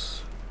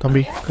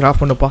தம்பி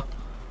கிராஃப்ட் பண்ணுப்பா.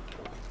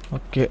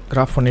 Okay,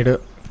 craft பண்ணிவிடு.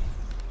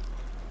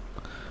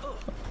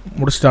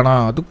 முடிச்சிட்டானா?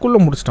 அதுக்குள்ளே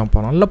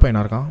முடிச்சிட்டான்ப்பா, நல்ல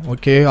பையனாக இருக்கான்.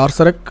 ஓகே,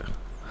 ஆர்சரக்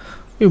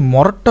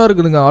மொரட்டாக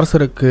இருக்குதுங்க.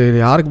 ஆர்சருக்கு இது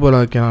யாருக்கு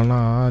பதிலாக வைக்கலாம்னா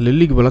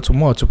லில்லிக்கு பதிலாக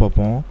சும்மா வச்சு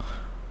பார்ப்போம்.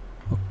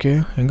 ஓகே,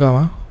 எங்கே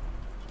அவன்?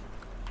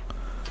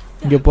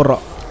 இங்கே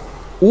போடுறான்.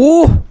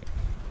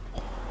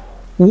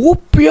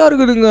 ஓப்பியாக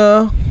இருக்குதுங்க.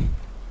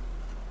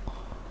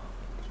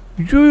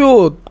 ஐயோ,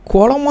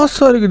 கொலை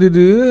மாசாக இருக்குது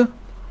இது.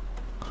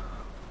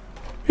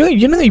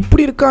 என்னங்க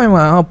இப்படி இருக்கான்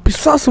இவன்?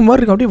 பிசாசு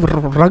மாதிரி இருக்கான்.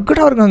 அப்படியே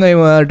ரக்கடாக இருக்காங்க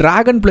இவன்.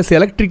 ட்ராகன் ப்ளஸ்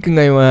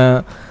எலக்ட்ரிக்குங்க இவன்.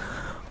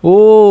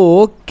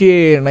 ஓகே,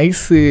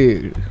 நைஸு,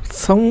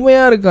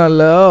 செம்மையாக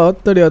இருக்கான்ல.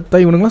 அத்தா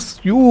இவனுங்களாம்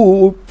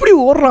இப்படி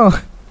ஓடுறான்.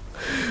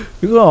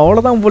 இவன்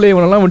அவ்வளோதான் போல.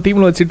 இவனெல்லாம் அவன்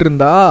டீமில் வச்சுட்டு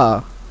இருந்தா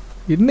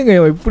என்னங்க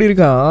இவன் இப்படி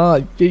இருக்கான்?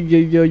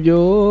 ஐயோ,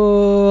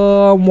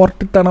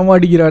 மொரட்டுத்தனமாக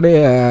அடிக்கிறாடே.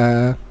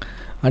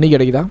 அணி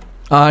கிடைக்குதா?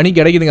 அணி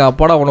கிடைக்குதுங்க.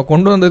 அப்பாடா, உன்னை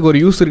கொண்டு வந்ததுக்கு ஒரு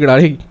யூஸ் இருக்குடா.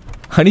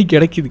 அணி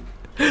கிடைக்குது.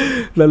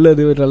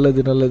 நல்லது.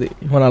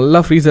 இவன் நல்லா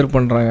ஃப்ரீசர்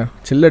பண்ணுறாங்க.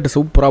 சில்லட்டு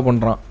சூப்பராக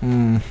பண்ணுறான்.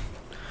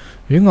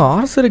 எங்கள்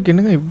ஆர்சருக்கு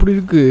என்னங்க இப்படி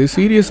இருக்குது?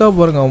 சீரியஸாக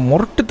பாருங்கள்,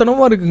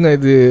 மொரட்டுத்தனமாக இருக்குங்க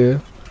இது.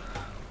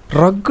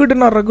 ரக்கடு.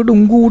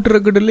 உங்கள் வீட்டு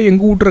ரக்கடு இல்லை,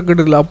 எங்கள் வீட்டு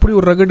ரக்கடு இல்லை, அப்படி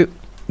ஒரு ரக்கடு.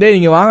 டேய்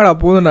நீங்கள் வாங்கடா,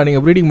 போதும்டா.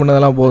 நீங்கள் ப்ரீடிங்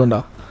பண்ணதெல்லாம் போதும்டா.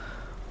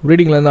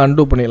 ப்ரீடிங்லேருந்து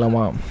அன்டூ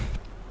பண்ணிடலாமா?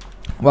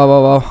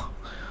 வா,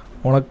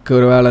 உனக்கு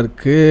ஒரு வேலை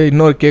இருக்குது.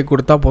 இன்னொரு கேக்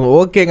கொடுத்தா போதும்.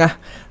 ஓகேங்க.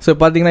 ஸோ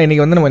பார்த்தீங்கன்னா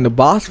இன்றைக்கி வந்து நம்ம இந்த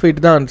பாஸ்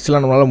ஃபைட் தான்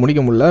இருந்துச்சுலாம் நம்மளால்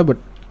முடிக்க முடியல.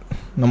 பட்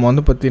நம்ம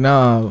வந்து பார்த்திங்கன்னா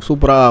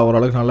சூப்பராக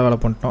ஓரளவுக்கு நல்ல வேலை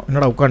பண்ணிட்டோம்.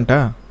 என்னடா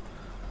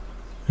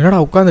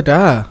உட்காந்துட்ட?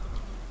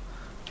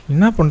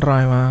 என்ன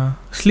பண்ணுறான் இவன்?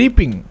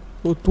 ஸ்லீப்பிங்.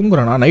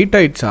 தூங்குறானா? நைட்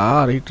ஆகிடுச்சா?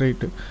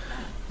 ரைட்டு.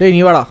 டேய் நீ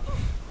வாடா,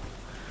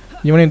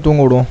 இவனையும்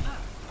தூங்க விடுவோம்.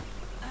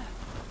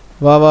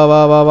 வா,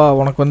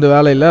 உனக்கு வந்து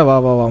வேலை இல்லை. வா,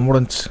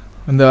 முடிஞ்சு.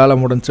 இந்த வேலை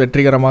முடிஞ்சு.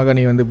 வெற்றிகரமாக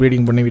நீ வந்து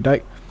ப்ரீடிங்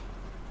பண்ணிவிட்டாய்.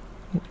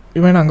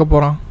 இவன் அங்கே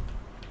போகிறான்.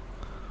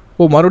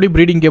 மறுபடியும்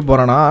ப்ரீடிங்கே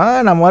போகிறானா?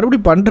 நான்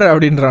மறுபடியும் பண்ணுறேன்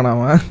அப்படின்றான்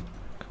அவன்.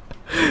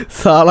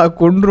 சாலா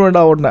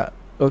கொண்டுருவேண்டா உடனே.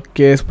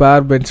 ஓகே,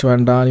 ஸ்பேர் பெஞ்ச்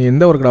வேண்டாம். நீ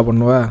எந்த ஒர்க்கடா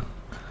பண்ணுவ?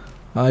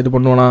 இது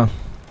பண்ணுவானா?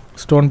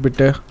 ஸ்டோன்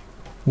பிட்டு,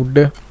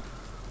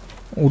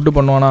 உட்டு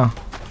பண்ணுவானா?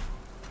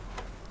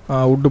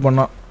 உட்டு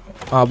பண்ணான்.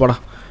 அப்பாடா,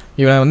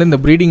 இவனை வந்து இந்த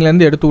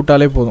ப்ரீடிங்லேருந்து எடுத்து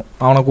விட்டாலே போதும்.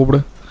 அவனை கூப்பிடு.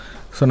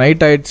 ஸோ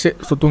நைட் ஆகிடுச்சு.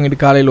 ஸோ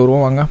தூங்கிட்டு காலையில்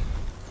வருவோம். வாங்க.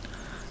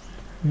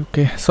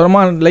 ஓகே, சுரமா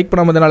லைக்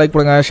பண்ணாமல் தான் லைக்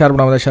பண்ணுங்கள், ஷேர்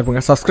பண்ணாமல் ஷேர்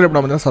பண்ணுங்கள், சப்ஸ்கிரைப்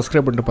பண்ணாமல் தான்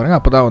சப்ஸ்கிரைப் பண்ணிட்டு பாருங்கள்.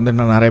 அப்போ தான் வந்து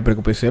நான் நிறைய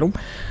பேருக்கு போய் சேரும்.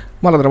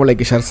 மறந்துடாம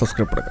லைக் ஷேர்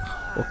சப்ஸ்கிரைப் பண்ணுங்கள்.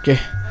 Okay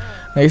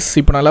nice.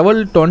 இப்போ நான் லெவல்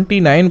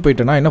 29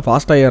 போயிட்டேன்னா இன்னும்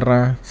ஃபாஸ்ட்டாக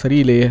ஏறுறேன்.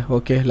 சரியில்லையே.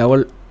 ஓகே,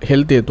 லெவல்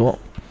ஹெல்த் ஏற்றுவோம்.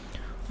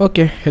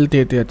 Okay, health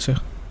ஏற்றியாச்சு.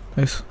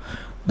 நைஸ்.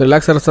 இந்த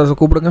ரிலாக்ஸர்ஸை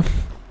கூப்பிடுங்க.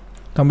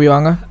 தம்பி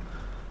வாங்க.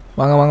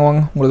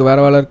 உங்களுக்கு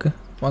வேறு வேலை இருக்குது.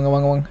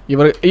 வாங்க.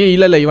 இவர்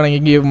இல்லை இவனை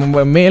இங்கே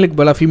மேலுக்கு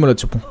பதிலாக ஃபீமேல்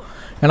வச்சுப்போம்.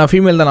 ஏன்னா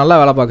ஃபீமேல் தான் நல்லா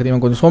வேலை பார்க்குது.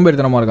 இவன் கொஞ்சம்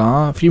சோம்பேறித்தனமாக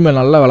இருக்கான். ஃபீமேல்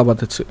நல்லா வேலை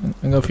பார்த்துச்சு.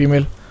 எங்கள்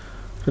ஃபீமேல்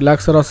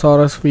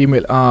ரிலாக்ஸராசாரஸ்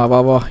ஃபீமேல்.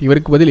 வா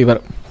இவருக்கு பதில்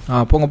இவர்.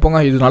 போங்க.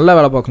 இது நல்லா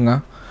வேலை பார்க்குங்க.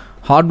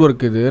 ஹார்ட்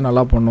ஒர்க் இது,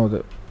 நல்லா பண்ணும்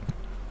அது.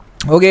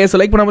 ஓகே, ஸோ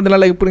லைக் பண்ண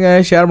பார்த்தீங்கன்னா லைக்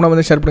பண்ணுங்கள், ஷேர் பண்ண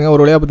வந்து ஷேர் பண்ணுங்கள்.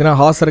 ஒரு வழியாக பார்த்தீங்கன்னா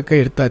ஹாசருக்கு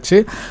எடுத்தாச்சு.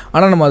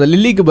 ஆனால் நம்ம அதை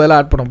லில்லிக்கு பதிலாக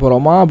ஆட் பண்ண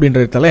போகிறோமா அப்படின்ற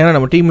இடத்துல, ஏன்னா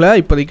நம்ம டீமில்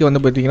இப்போதைக்கு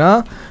வந்து பார்த்திங்கன்னா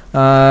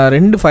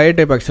 2 ஃபயர்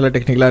டைப் ஆக்சுவலாக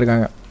டெக்னிக்கலாக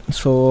இருக்காங்க.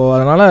 ஸோ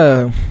அதனால்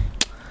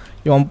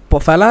இவன் இப்போ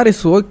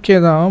ஃபெலாரிஸ் ஓகே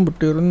தான்,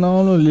 பட்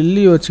இருந்தாலும்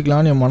லில்லி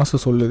வச்சுக்கலான்னு என் மனசு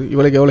சொல்லுது.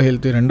 இவளுக்கு எவ்வளோ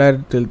ஹெல்த்து?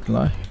 2000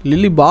 ஹெல்த்துலாம்.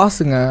 லில்லி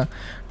பாஸுங்க,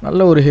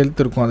 நல்ல ஒரு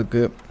ஹெல்த் இருக்கும்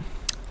அதுக்கு.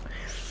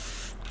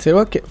 சரி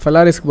ஓகே,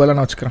 ஃபெலாரிஸ்க்கு பதிலாக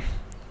நான் வச்சுக்கிறேன்.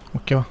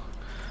 ஓகேவா?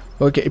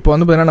 ஓகே, இப்போ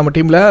வந்து பார்த்தீங்கன்னா நம்ம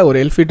டீமில் ஒரு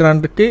எல்ஃபிட்ரான்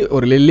இருக்குது,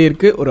 ஒரு லில்லி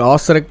இருக்குது, ஒரு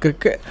ஆசரக்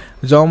இருக்குது,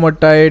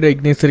 ஜோமோடைடு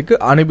இக்னிஸ் இருக்குது,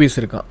 அனுபீஸ்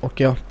இருக்கான்.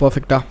 ஓகேவா?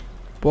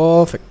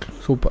 Perfect,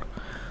 super.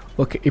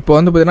 ஓகே, இப்போ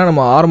வந்து பார்த்தீங்கன்னா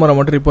நம்ம ஆர்மரை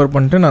மட்டும் ரிப்பேர்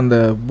பண்ணிட்டு நான் அந்த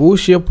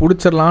பூஷியை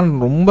பிடிச்சிடலான்னு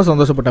ரொம்ப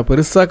சந்தோஷப்பட்டேன்.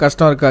 பெருசாக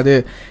கஷ்டம் இருக்காது,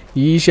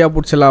 ஈஸியாக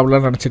பிடிச்சிடலாம்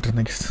அப்படிலாம் நினச்சிட்டு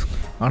இருந்தேன்.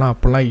 ஆனால்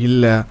அப்படிலாம்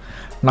இல்லை,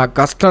 நான்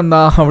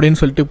கஷ்டம்தான் அப்படின்னு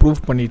சொல்லிட்டு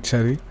ப்ரூஃப்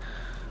பண்ணிடுச்சாரு.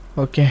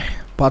 ஓகே,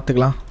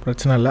 பார்த்துக்கலாம்,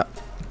 பிரச்சனை இல்லை.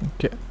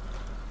 ஓகே,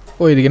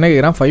 இதுக்கு என்ன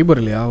கேட்குறான்? ஃபைபர்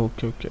இல்லையா?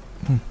 ஓகே.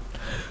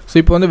 ஸோ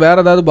இப்போ வந்து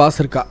வேறு ஏதாவது பாஸ்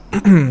இருக்கா?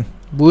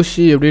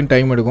 பூஷி எப்படின்னு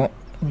டைம் எடுக்கும்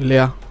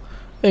இல்லையா?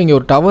 இங்கே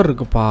ஒரு டவர்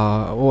இருக்குப்பா.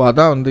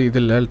 அதான் வந்து இது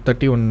இல்லை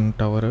 31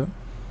 டவரு.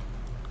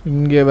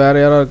 இங்கே வேறு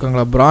யாராவது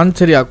இருக்காங்களா?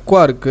 பிரான்ச்சரி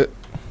அக்வா இருக்குது.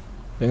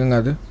 எங்கங்க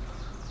அது?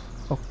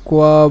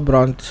 அக்வா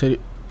பிரான்ச்சரி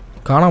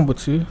காணாமல்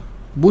போச்சு.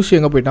 பூஷி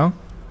எங்கே போயிட்டான்?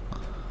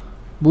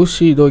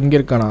 பூஷி இதோ இங்கே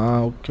இருக்கானா?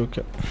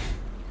 ஓகே.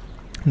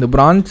 இந்த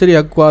பிரான்ச்சரி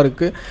அக்வா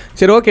இருக்குது.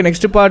 சரி ஓகே,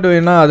 நெக்ஸ்ட் பார்ட்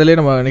வேணா அதிலே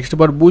நம்ம நெக்ஸ்ட்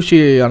பார்ட் பூஷி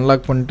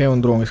அன்லாக் பண்ணிட்டே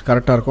வந்துடுவோம்.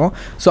 கரெக்டாக இருக்கும்.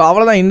 ஸோ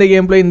அவ்வளோதான் இந்த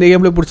கேம் பிளே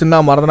பிடிச்சிருந்தா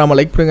மறந்துடாமல்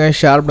லைக் பண்ணுங்கள்,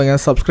 ஷேர்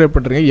பண்ணுங்கள், சப்ஸ்கிரைப்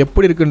பண்ணுறீங்க.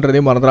 எப்படி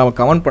இருக்குன்றதையும் மறந்துடாமல்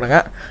கமெண்ட்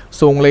பண்ணுங்கள்.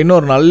 ஸோ உங்களை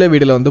இன்னொரு நல்ல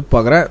வீடியோவில் வந்து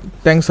பார்க்குறேன்.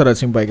 தேங்க்ஸ் ஃபார்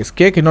வாட்சிங் பை கைஸ்.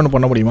 கேக் இன்னொன்று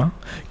பண்ண முடியுமா?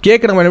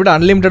 கேக் நம்ம விட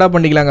அன்லிமிட்டடாக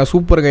பண்ணிக்கலாங்க.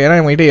 சூப்பருங்க. ஏன்னா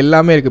நம்மகிட்ட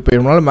எல்லாமே இருக்குது.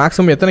 இப்போ நம்மளால்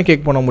மேக்ஸிமம் எத்தனை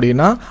கேக் பண்ண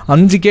முடியும்னா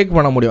 5 கேக்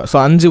பண்ண முடியும். ஸோ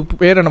 5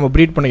 பேரை நம்ம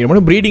ப்ரீட் பண்ணிக்க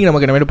முடியும். ப்ரீடிங்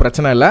நமக்கு என்ன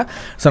பிரச்சனை இல்லை.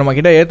 ஸோ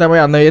நம்மக்கிட்ட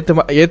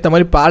ஏற்ற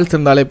மாதிரி பால்ஸ்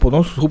இருந்தாலே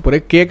போதும். சூப்பர்.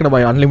 கேக் நம்ம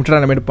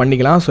அன்லிமிட்டடாக நம்ம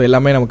பண்ணிக்கலாம். ஸோ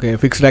எல்லாமே நமக்கு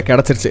ஃபிக்ஸ்டாக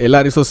கிடச்சிருச்சு. எல்லா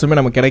ரிசோர்ஸுமே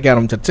நமக்கு கிடைக்க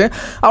ஆரம்பிச்சிருச்சு.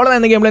 அவ்வளோதான்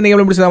இந்த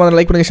கேமில் பிடிச்சா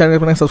லைக் பண்ணுங்கள், ஷேர்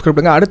பண்ணுங்கள், சப்ஸ்கிரைப்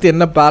பண்ணுங்கள். அடுத்து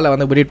என்ன பாலை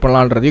வந்து ப்ரீட்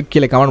பண்ணலான்றதையும்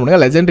கீழே கமெண்ட்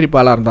பண்ணுங்கள். லெஜெண்டரி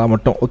பாலாக இருந்தால்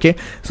மட்டும். ஓகே,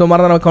 ஸோ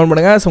மறந்து நம்ம கமெண்ட்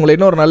பண்ணுங்கள். ஸோ உங்களை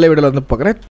இன்னொரு நல்ல வீடியோவில் வந்து பார்க்குறேன்.